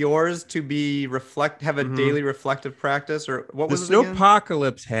wasn't yours to be have a daily reflective practice, or what was it again? The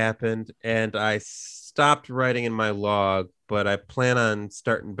snowpocalypse happened, and I stopped writing in my log, but I plan on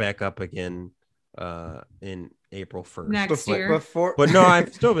starting back up again in April 1st. Next year. But no,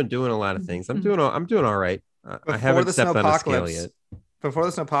 I've still been doing a lot of things. I'm doing all right. I haven't stepped on a scale yet. Before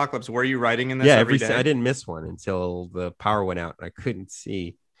the snowpocalypse, were you writing in this every day? I didn't miss one until the power went out and I couldn't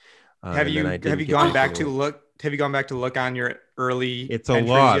see. Have you gone back to look on your early? It's a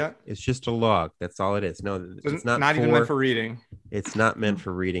log. Yet? It's just a log. That's all it is. No, it's not even meant for reading. It's not meant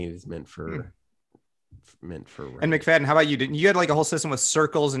for reading. It's meant for writing. And McFadden, how about you? You had like a whole system with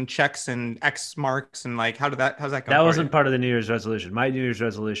circles and checks and X marks and like how's that go? That wasn't part of the New Year's resolution. My New Year's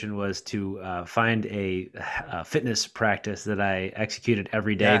resolution was to find a fitness practice that I executed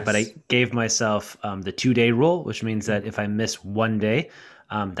every day. Yes. But I gave myself the 2-day rule, which means that if I miss one day,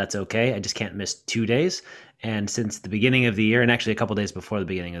 that's okay. I just can't miss 2 days. And since the beginning of the year, and actually a couple days before the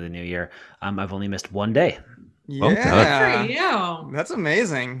beginning of the new year, I've only missed 1 day. Yeah, good for you. That's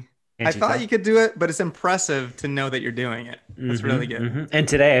amazing. I thought you could do it, but it's impressive to know that you're doing it. That's really good. Mm-hmm. And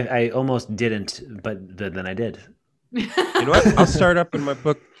today I almost didn't, but then I did. You know what? I'll start up in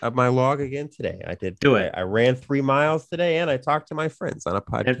my log again today. I did. Do it. I ran 3 miles today, and I talked to my friends on a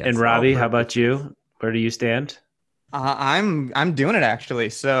podcast. And Robbie, how about you? Where do you stand? I'm doing it actually.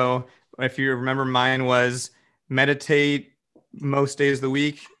 So if you remember, mine was meditate most days of the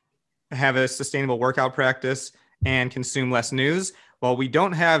week, have a sustainable workout practice, and consume less news. Well, we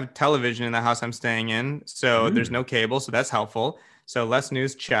don't have television in the house I'm staying in, so there's no cable, so that's helpful. So less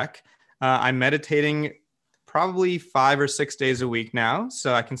news, check. I'm meditating probably 5 or 6 days a week now,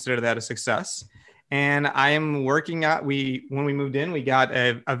 so I consider that a success. And I am working out. When we moved in, we got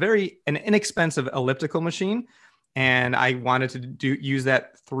an inexpensive elliptical machine, and I wanted to use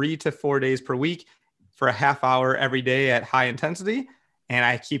that 3 to 4 days per week for a half hour every day at high intensity. And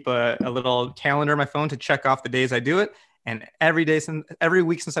I keep a little calendar on my phone to check off the days I do it. And every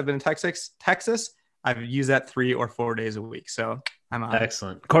week since I've been in Texas, I've used that 3 or 4 days a week. So I'm on.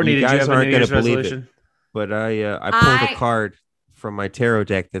 Excellent. Courtney, did you have a New Year's resolution? But I pulled a card from my tarot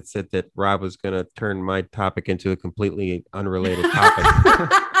deck that said that Rob was going to turn my topic into a completely unrelated topic.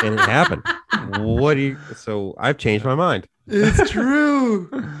 And it happened. So I've changed my mind. It's true.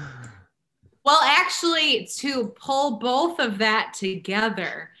 Well, actually, to pull both of that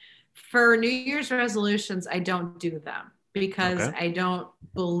together, for New Year's resolutions, I don't do them because I don't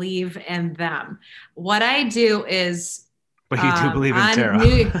believe in them. What I do is... But you do believe in tarot.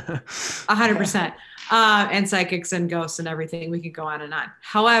 100%. And psychics and ghosts and everything. We could go on and on.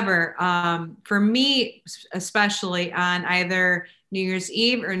 However, for me, especially on either New Year's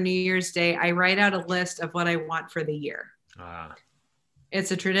Eve or New Year's Day, I write out a list of what I want for the year.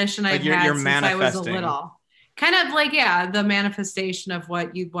 It's a tradition I've had since I was a little. Kind of like, the manifestation of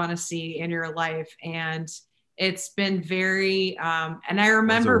what you'd want to see in your life. And it's been very, and I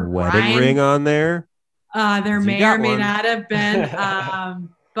remember There's a wedding ring on there. There may or may not have been,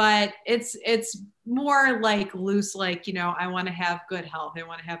 but it's more like loose, like, I want to have good health. I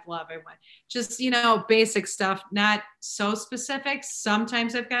want to have love. I want just, basic stuff, not so specific.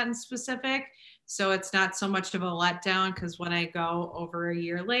 Sometimes I've gotten specific. So it's not so much of a letdown because when I go over a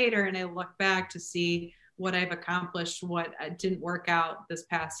year later and I look back to see what I've accomplished, what didn't work out this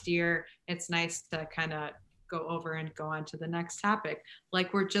past year, it's nice to kind of go over and go on to the next topic,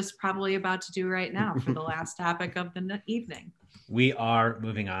 like we're just probably about to do right now for the last topic of the evening. We are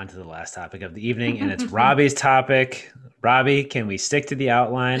moving on to the last topic of the evening, and it's Robbie's topic. Robbie, can we stick to the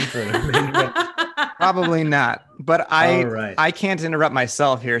outline for the Probably not. But All right. I can't interrupt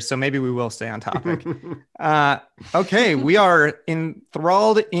myself here, so maybe we will stay on topic. Okay, we are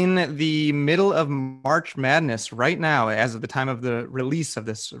enthralled in the middle of March Madness right now, as of the time of the release of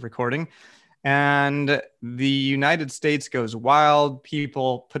this recording. And the United States goes wild.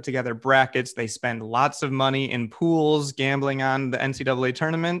 People put together brackets. They spend lots of money in pools, gambling on the NCAA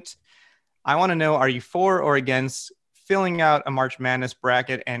tournament. I want to know, are you for or against filling out a March Madness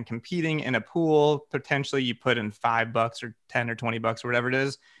bracket and competing in a pool? Potentially you put in $5 or 10 or $20 or whatever it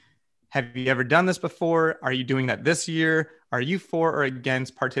is. Have you ever done this before? Are you doing that this year? Are you for or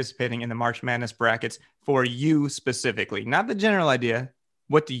against participating in the March Madness brackets for you specifically? Not the general idea.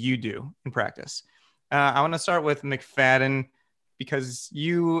 What do you do in practice? I want to start with McFadden, because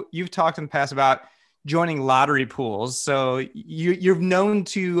you've talked in the past about joining lottery pools. So you're known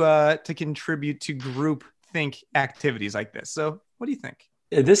to contribute to group think activities like this. So what do you think?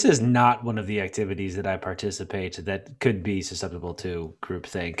 This is not one of the activities that I participate that could be susceptible to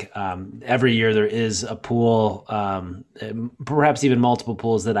groupthink. Every year there is a pool, perhaps even multiple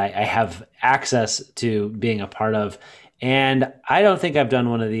pools that I have access to being a part of. And I don't think I've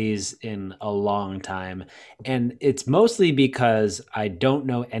done one of these in a long time. And it's mostly because I don't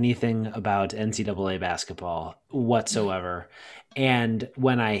know anything about NCAA basketball whatsoever. And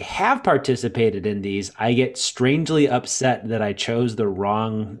when I have participated in these, I get strangely upset that I chose the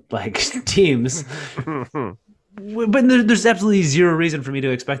wrong teams. But there's absolutely zero reason for me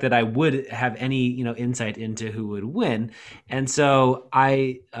to expect that I would have any, insight into who would win. And so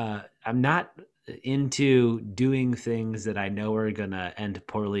I'm not into doing things that I know are going to end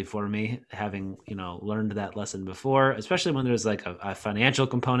poorly for me, having, learned that lesson before, especially when there's like a financial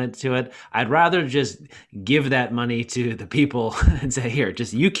component to it. I'd rather just give that money to the people and say, here,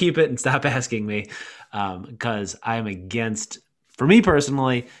 just you keep it and stop asking me. Because I'm against, for me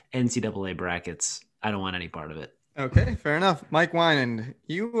personally, NCAA brackets. I don't want any part of it. Okay, fair enough. Mike Winan,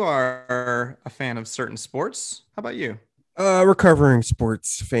 you are a fan of certain sports. How about you? Recovering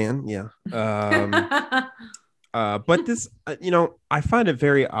sports fan, yeah. But this, I find it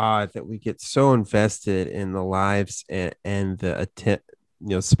very odd that we get so invested in the lives and the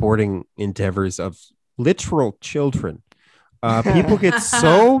sporting endeavors of literal children. People get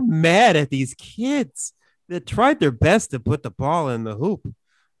so mad at these kids that tried their best to put the ball in the hoop,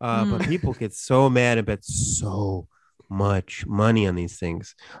 but people get so mad and bet so much money on these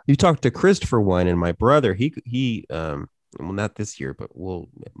things. You talk to Christopher Winan, my brother. He well, not this year, but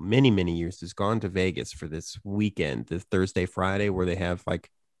many years, has gone to Vegas for this weekend, this Thursday, Friday, where they have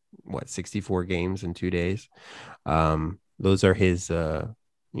 64 games in 2 days. Those are his,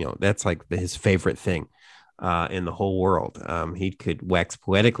 that's his favorite thing in the whole world. He could wax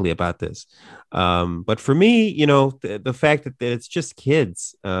poetically about this. But for me, the fact that it's just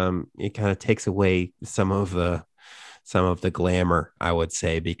kids, it kind of takes away some of the glamour, I would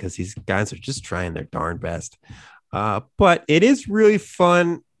say, because these guys are just trying their darn best. But it is really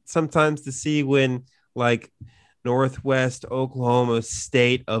fun sometimes to see when Northwest Oklahoma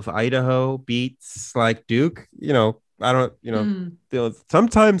State of Idaho beats Duke.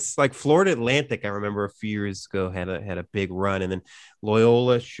 Sometimes Florida Atlantic, I remember a few years ago had a big run, and then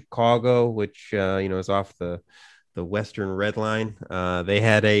Loyola Chicago, which is off the Western Red Line. They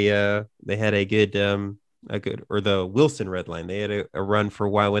had a good or the Wilson Red Line. They had a run for a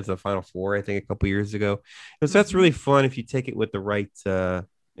while, went to the Final Four, I think, a couple years ago. So that's really fun if you take it with the right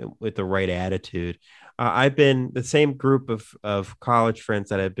attitude. I've been the same group of college friends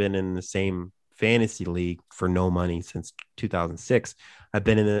that I've been in the same fantasy league for no money since 2006. I've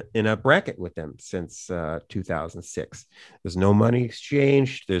been in a bracket with them since 2006. There's no money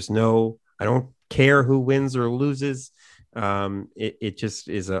exchanged. I don't care who wins or loses. It just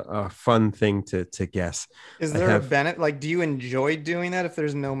is a fun thing to guess. Is there a benefit? Do you enjoy doing that if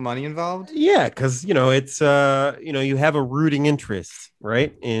there's no money involved? Yeah, because it's you have a rooting interest,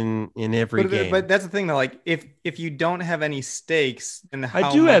 right, in every game. But that's the thing, though. If you don't have any stakes, then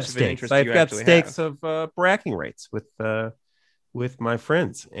I do have stakes. I've got stakes of bragging rights with my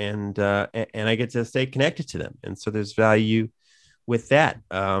friends, and I get to stay connected to them, and so there's value with that.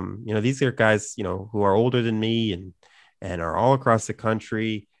 These are guys who are older than me and are all across the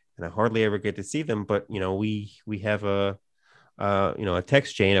country, and I hardly ever get to see them. But we have a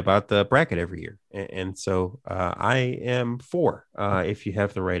text chain about the bracket every year, and so I am for if you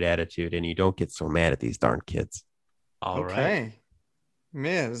have the right attitude and you don't get so mad at these darn kids. All right,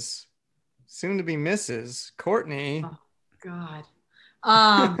 Ms. Soon to be Mrs. Courtney. Oh God,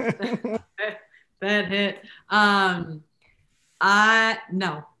 that hit.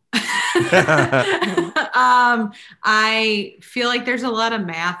 No. I feel like there's a lot of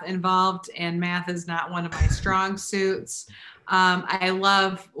math involved, and math is not one of my strong suits. I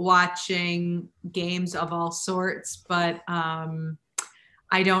love watching games of all sorts, but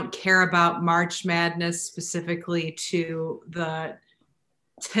I don't care about March Madness specifically to the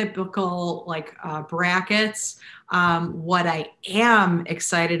typical brackets. What I am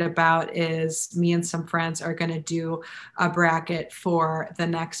excited about is me and some friends are going to do a bracket for the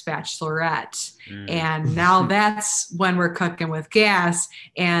next Bachelorette. And now that's when we're cooking with gas.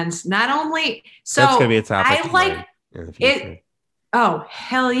 And not only, so That's gonna be a topic I like in the future. it. Oh,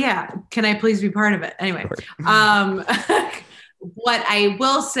 hell yeah. Can I please be part of it? Anyway, what I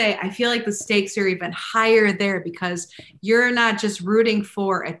will say, I feel like the stakes are even higher there because you're not just rooting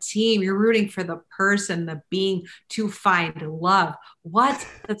for a team, you're rooting for the person, the being to find love. What?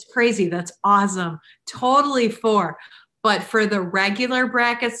 That's crazy. That's awesome. Totally for. But for the regular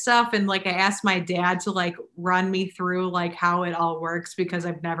bracket stuff, and I asked my dad to run me through how it all works because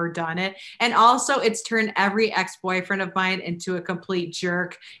I've never done it. And also it's turned every ex-boyfriend of mine into a complete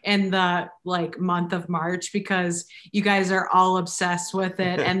jerk in the month of March because you guys are all obsessed with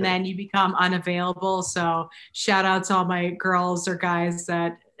it and then you become unavailable. So shout out to all my girls or guys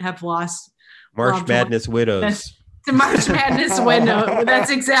that have lost March Madness widows. The March Madness window.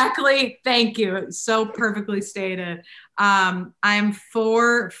 That's exactly. Thank you. So perfectly stated. I'm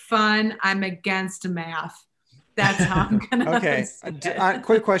for fun. I'm against math. That's how I'm gonna. Okay.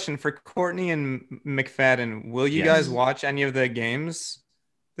 Quick question for Courtney and McFadden. Will you guys watch any of the games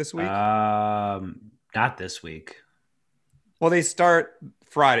this week? Not this week. Well, they start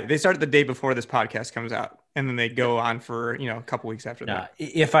Friday. They start the day before this podcast comes out, and then they go on for a couple weeks after that.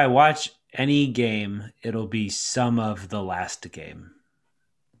 If I watch any game, it'll be some of the last game.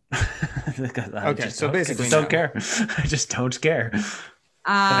 Okay, so basically, I don't care. I just don't care.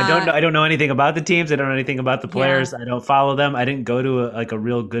 I don't know anything about the teams. I don't know anything about the players. I don't follow them. I didn't go to a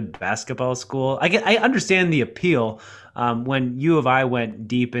real good basketball school. I understand the appeal. When U of I went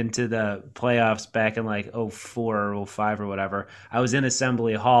deep into the playoffs back in 04 or 05 or whatever, I was in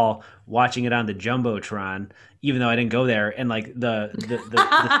Assembly Hall watching it on the Jumbotron, even though I didn't go there. And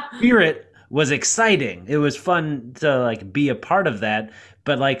the spirit was exciting. It was fun to be a part of that.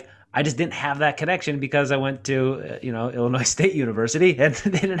 But I just didn't have that connection because I went to Illinois State University and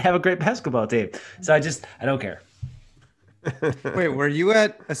they didn't have a great basketball team. So I don't care. Wait, were you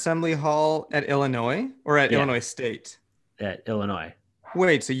at Assembly Hall at Illinois or at Illinois State? At Illinois.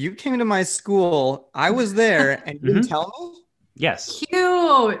 Wait, so you came to my school. I was there and you didn't tell me? Yes.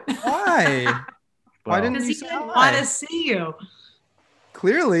 Cute. Why? Why didn't you Because he say didn't hi? want to see you.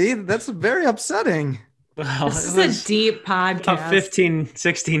 Clearly, that's very upsetting. Well, This is a deep podcast. about 15,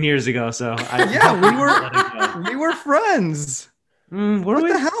 16 years ago. So we were friends. What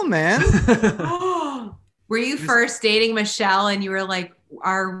the hell, man? Were you first dating Michelle and you were like,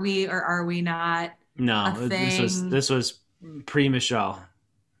 are we or are we not? No, this was pre-Michelle.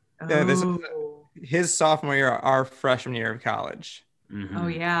 Yeah, this is Oh. his sophomore year, our freshman year of college. Mm-hmm. Oh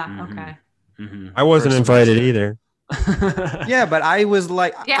yeah. Mhm. Okay. Mm-hmm. I wasn't invited either. Yeah, but I was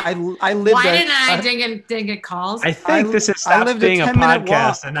Yeah. I lived. Why didn't I didn't get calls? I think this has I stopped lived a being a 10-minute podcast,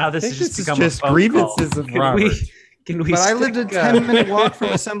 walk. and now this has just become just a phone grievances call. of Robert. Can we But I lived a stick, 10-minute walk from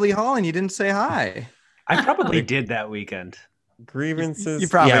Assembly Hall, and you didn't say hi. I probably did that weekend. Grievances. You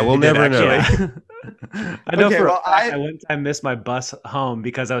probably we'll did, never know. actually. I know Okay, for well, a fact I one time missed my bus home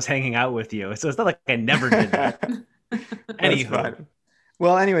because I was hanging out with you. So it's not like I never did that. That's Anywho, fine.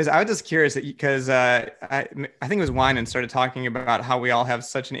 Well, anyways, I was just curious because I think it was Winan started talking about how we all have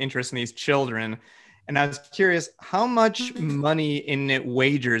such an interest in these children. And I was curious, how much money in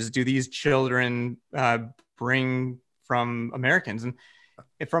wagers do these children bring from Americans? And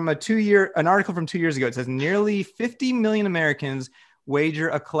from an article from 2 years ago, it says nearly 50 million Americans wager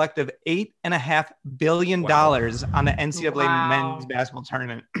a collective $8.5 billion on the NCAA men's basketball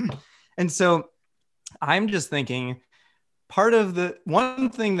tournament. And so I'm just thinking, one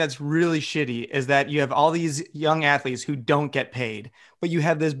thing that's really shitty is that you have all these young athletes who don't get paid, but you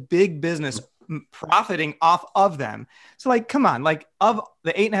have this big business profiting off of them. So come on, of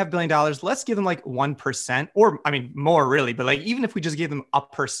the $8.5 billion, let's give them 1%, or I mean more really, but even if we just gave them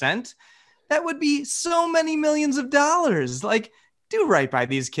 1%, that would be so many millions of dollars. Do right by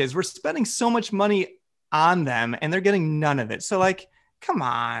these kids. We're spending so much money on them and they're getting none of it. So come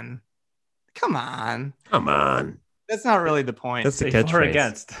on. That's not really the point. That's the for or catchphrase.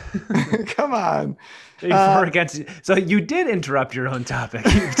 against. Come on. For or against. So you did interrupt your own topic.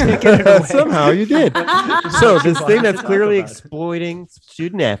 You've taken it away. Somehow you did. So this thing that's Talk clearly about it. exploiting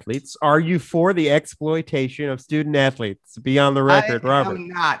student athletes. Are you for the exploitation of student athletes? Be on the record, Robert. I'm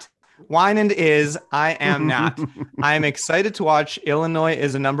not. Winand is. I am not. I'm excited to watch. Illinois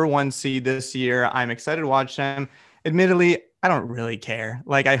is a number 1 seed this year. I'm excited to watch them. Admittedly, I don't really care.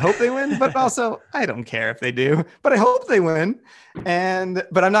 Like, I hope they win, but also I don't care if they do, but I hope they win.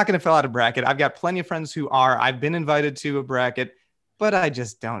 But I'm not going to fill out a bracket. I've got plenty of friends who are. I've been invited to a bracket, but I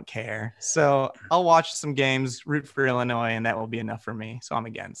just don't care. So I'll watch some games, root for Illinois, and that will be enough for me. So I'm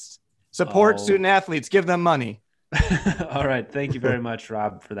against. Support student athletes. Give them money. All right. Thank you very much,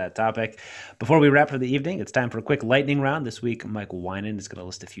 Rob, for that topic. Before we wrap for the evening, it's time for a quick lightning round. This week, Michael Winand is going to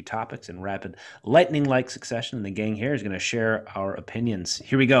list a few topics in rapid lightning-like succession, and the gang here is going to share our opinions.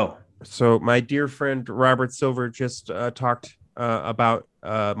 Here we go. So my dear friend Robert Silver just talked about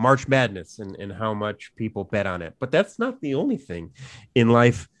March Madness and how much people bet on it. But that's not the only thing in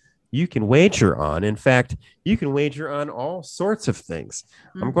life you can wager on. In fact, you can wager on all sorts of things.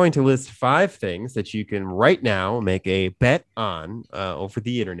 I'm going to list 5 things that you can right now make a bet on over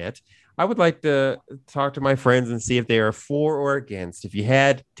the internet. I would like to talk to my friends and see if they are for or against. If you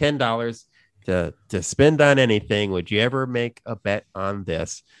had $10 to spend on anything, would you ever make a bet on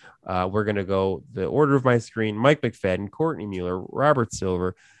this? We're going to go the order of my screen: Mike McFadden, Courtney Mueller, Robert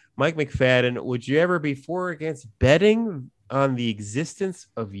Silver. Mike McFadden, would you ever be for or against betting on the existence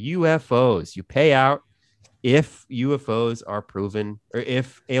of UFOs? You pay out if UFOs are proven, or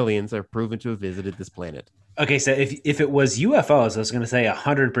if aliens are proven to have visited this planet. Okay, so if it was UFOs, I was going to say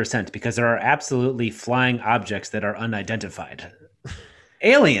 100%, because there are absolutely flying objects that are unidentified.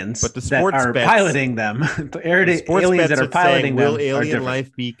 Aliens but the that are bets, piloting them, aliens that are piloting them, will alien different.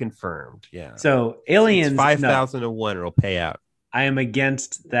 life be confirmed? Yeah. So aliens, 5,000 to 1, it'll pay out. I am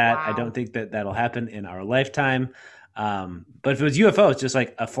against that. Wow. I don't think that that'll happen in our lifetime. But if it was UFOs, just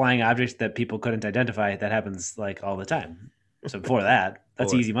like a flying object that people couldn't identify, that happens like all the time. So before that,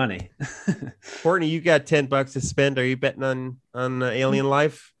 that's easy money. Courtney, you got $10 to spend. Are you betting on alien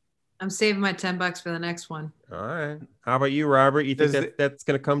life? I'm saving my $10 for the next one. All right. How about you, Robert? You think that's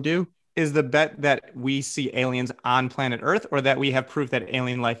going to come due? Is the bet that we see aliens on planet Earth, or that we have proof that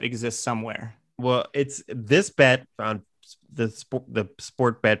alien life exists somewhere? Well, it's this bet on the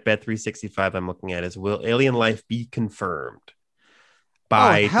sport Bet365 I'm looking at is, will alien life be confirmed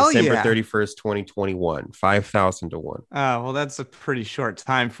by December 31st, 2021? 5,000 to 1. Oh, well, that's a pretty short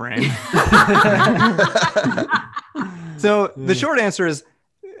time frame. So the short answer is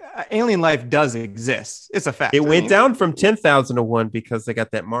alien life does exist. It's a fact. It went down from 10,000 to 1 because they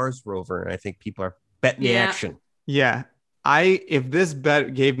got that Mars rover, and I think people are betting the action. Yeah. If this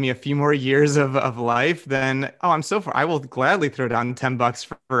bet gave me a few more years of life, then I'm so far. I will gladly throw down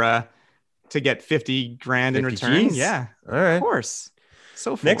 $10 for to get 50 grand in return. G's? Yeah. All right. Of course.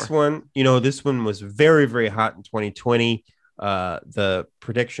 So far. Next one, this one was very, very hot in 2020. The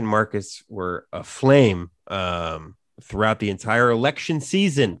prediction markets were aflame throughout the entire election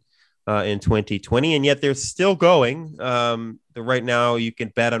season in 2020, and yet they're still going. Right now, you can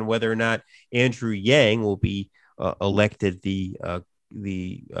bet on whether or not Andrew Yang will be elected the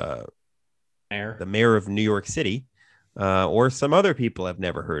mayor of New York City, or some other people I've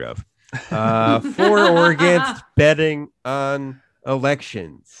never heard of. For or against betting on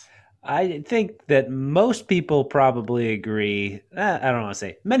elections? I think that most people probably agree. I don't want to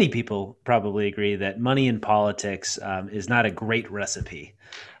say many people probably agree that money in politics is not a great recipe.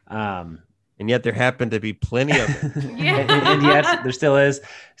 And yet there happen to be plenty of it. and yet there still is.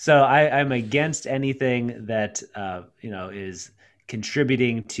 So I'm against anything that is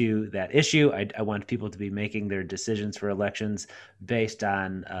contributing to that issue. I want people to be making their decisions for elections based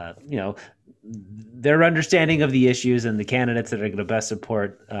on their understanding of the issues and the candidates that are going to best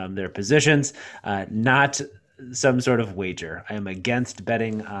support their positions, not some sort of wager. I am against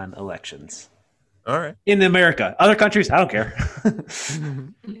betting on elections. All right. In America. Other countries, I don't care.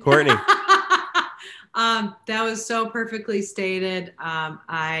 Courtney. That was so perfectly stated.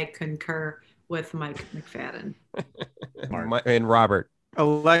 I concur with Mike McFadden. And Robert.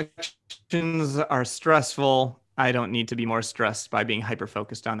 Elections are stressful. I don't need to be more stressed by being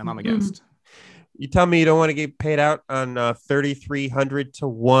hyper-focused on them. I'm against. You tell me you don't want to get paid out on 3,300 to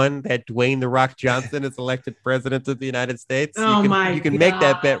 1 that Dwayne "The Rock" Johnson is elected president of the United States? You can make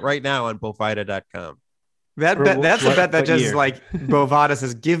that bet right now on Bovida.com. That's a bet that just like Bovada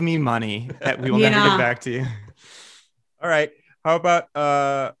says, give me money that we will never get back to you. All right. How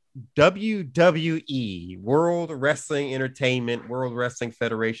about WWE, World Wrestling Entertainment, World Wrestling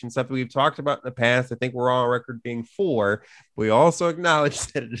Federation, something we've talked about in the past. I think we're all on record being for. We also acknowledge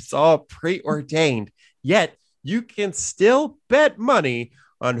that it's all preordained, yet you can still bet money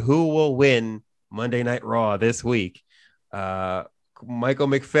on who will win Monday Night Raw this week. Michael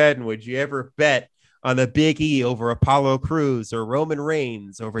McFadden, would you ever bet on the Big E over Apollo Crews or Roman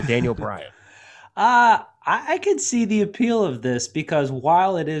Reigns over Daniel Bryan? I could see the appeal of this because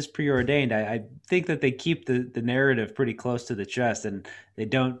while it is preordained, I think that they keep the narrative pretty close to the chest and they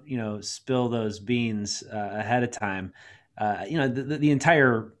don't, spill those beans ahead of time. The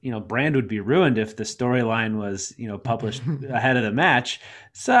entire, brand would be ruined if the storyline was, published ahead of the match.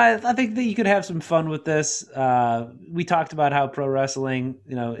 So I think that you could have some fun with this. We talked about how pro wrestling,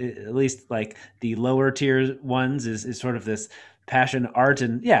 at least like the lower tier ones is sort of this passion art,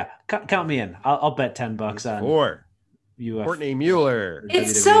 and count me in. I'll bet $10 on 4. UF. Courtney Mueller.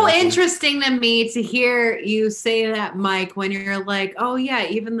 It's so interesting to me to hear you say that, Mike, when you're like, oh yeah,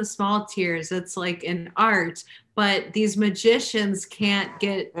 even the small tiers, it's like an art, but these magicians can't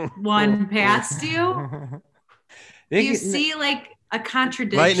get one past you. You see like a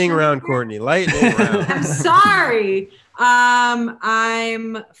contradiction. Lightning round, Courtney. Lightning round. I'm sorry.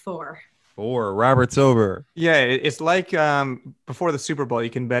 I'm 4. 4. Robert Sober. Yeah, it's like before the Super Bowl, you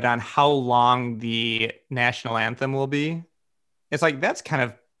can bet on how long the national anthem will be. It's like that's kind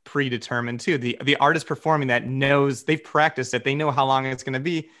of predetermined too. The artist performing that knows they've practiced it. They know how long it's going to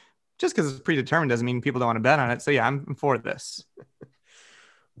be. Just because it's predetermined doesn't mean people don't want to bet on it. So yeah, I'm for this.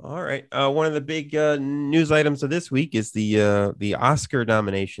 All right. One of the big news items of this week is the Oscar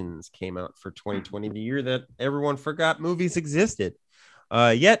nominations came out for 2020, the year that everyone forgot movies existed.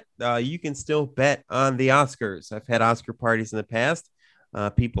 Yet you can still bet on the Oscars. I've had Oscar parties in the past.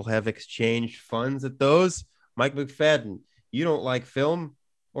 People have exchanged funds at those. Mike McFadden, you don't like film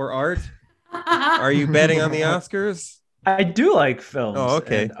or art? Are you betting on the Oscars? I do like films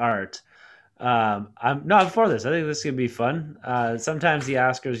and art. I'm for this. I think this could be fun. Sometimes the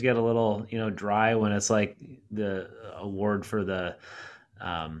Oscars get a little, dry when it's like the award for the,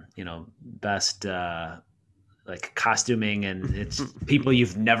 best, like costuming, and it's people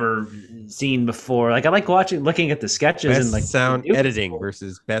you've never seen before. Like I like looking at the sketches best and like sound editing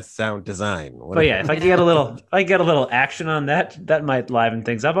versus best sound design. But yeah, if I get a little action on that might liven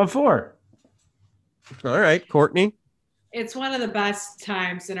things up. I'm 4. All right, Courtney. It's one of the best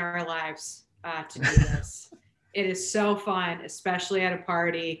times in our lives to do this. It is so fun, especially at a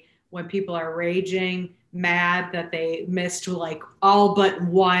party when people are raging, mad that they missed like all but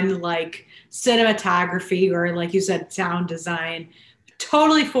one like cinematography or like you said, sound design.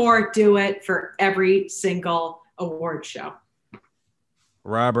 Totally do it for every single award show.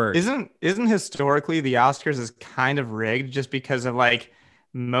 Robert. Isn't historically the Oscars is kind of rigged just because of like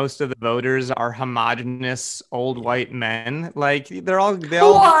most of the voters are homogenous old white men. Like they all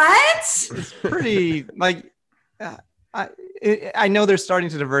what? It's pretty like I know they're starting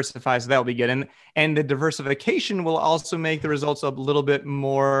to diversify, so that'll be good. And the diversification will also make the results a little bit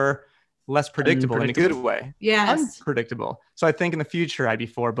less predictable in a good way. Yes. Unpredictable. So I think in the future I'd be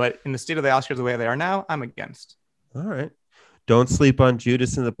 4, but in the state of the Oscars the way they are now, I'm against. All right. Don't sleep on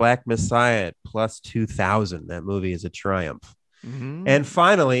Judas and the Black Messiah at plus 2,000. That movie is a triumph. Mm-hmm. And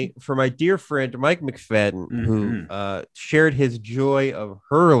finally, for my dear friend Mike McFadden, who shared his joy of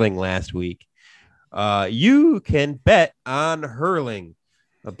hurling last week, you can bet on hurling,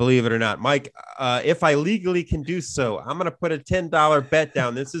 believe it or not. Mike, if I legally can do so, I'm going to put a $10 bet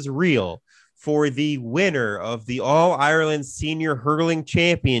down. This is real, for the winner of the All Ireland Senior Hurling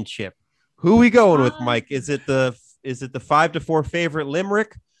Championship. Who are we going with, Mike? Is it the 5-4 favorite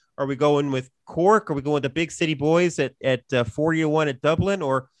Limerick? Are we going with Cork? Are we going with the big city boys at 40-1 at Dublin,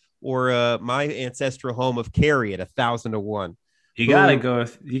 or my ancestral home of Kerry at 1,000-1? You gotta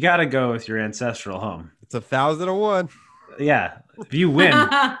go with your ancestral home. It's 1,000-1. Yeah, if you win,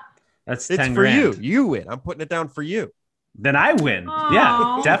 that's 10 it's for grand. You win. I'm putting it down for you. Then I win. Aww.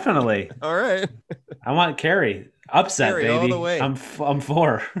 Yeah, definitely. All right. I want Kerry upset, Kerry, baby. all the way. I'm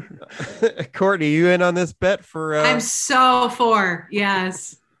 4. Courtney, you in on this bet for? I'm so 4.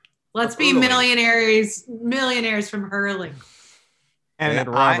 Yes. Let's be millionaires from hurling. And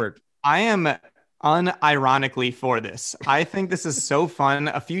Robert, I am unironically for this. I think this is so fun.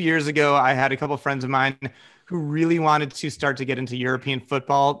 A few years ago, I had a couple of friends of mine who really wanted to start to get into European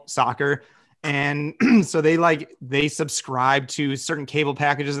football, soccer. And so they subscribed to certain cable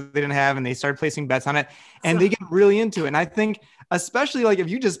packages that they didn't have, and they started placing bets on it, and they get really into it. And I think, especially like if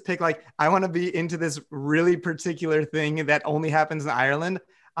you just pick like, I want to be into this really particular thing that only happens in Ireland,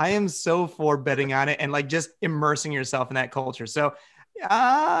 I am so for betting on it and like just immersing yourself in that culture. So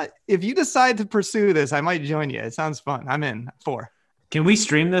if you decide to pursue this, I might join you. It sounds fun. I'm in 4. Can we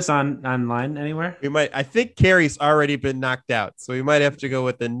stream this online anywhere? We might. I think Kerry's already been knocked out, so we might have to go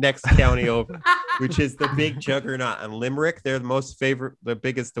with the next county over. which is the big juggernaut on Limerick. They're the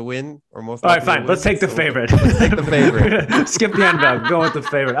biggest to win, or most. All right, likely to fine. win. Let's take the So favorite. Let's take the favorite. Skip the underdog. Go with the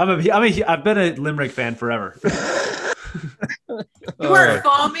favorite. I've been a Limerick fan forever. You All are right.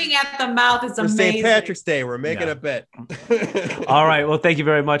 foaming at the mouth. It's For amazing. St. Patrick's Day, we're making Yeah. a bet. All right. Well, thank you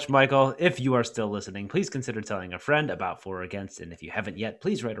very much, Michael. If you are still listening, please consider telling a friend about For or Against. And if you haven't yet,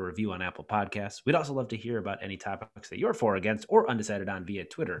 please write a review on Apple Podcasts. We'd also love to hear about any topics that you're for, against, or undecided on via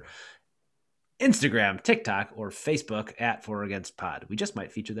Twitter, Instagram, TikTok, or Facebook at For or Against Pod. We just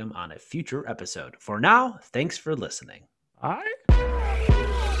might feature them on a future episode. For now, thanks for listening. All right.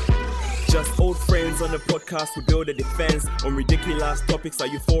 Just old friends on the podcast, we build a defense on ridiculous topics. Are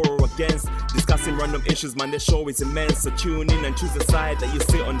you for or against? Discussing random issues, man, the show is immense. So tune in and choose a side that you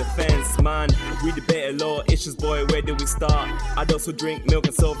sit on the fence, man. We debate a lot of issues, boy, where do we start? Adults who drink milk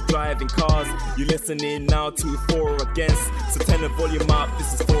and self-driving cars. You listening now to For or Against, so turn the volume up,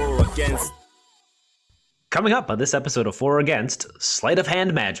 this is For or Against. Coming up on this episode of For or Against, Sleight of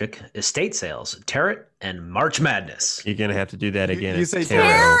Hand Magic, Estate Sales, Tarot, and March Madness. You're gonna have to do that again. You It's say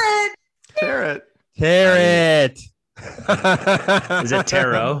tarot. Carrot. Tarot. Tarot. Is it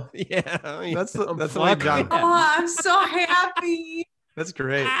tarot? Yeah. That's the way John. Oh, I'm so happy. That's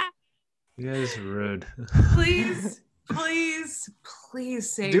great. You guys are rude. Please,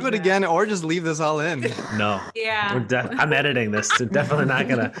 please say Do it again, or just leave this all in. No. Yeah. I'm editing this. So definitely not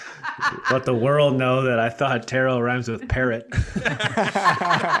going to let the world know that I thought tarot rhymes with parrot.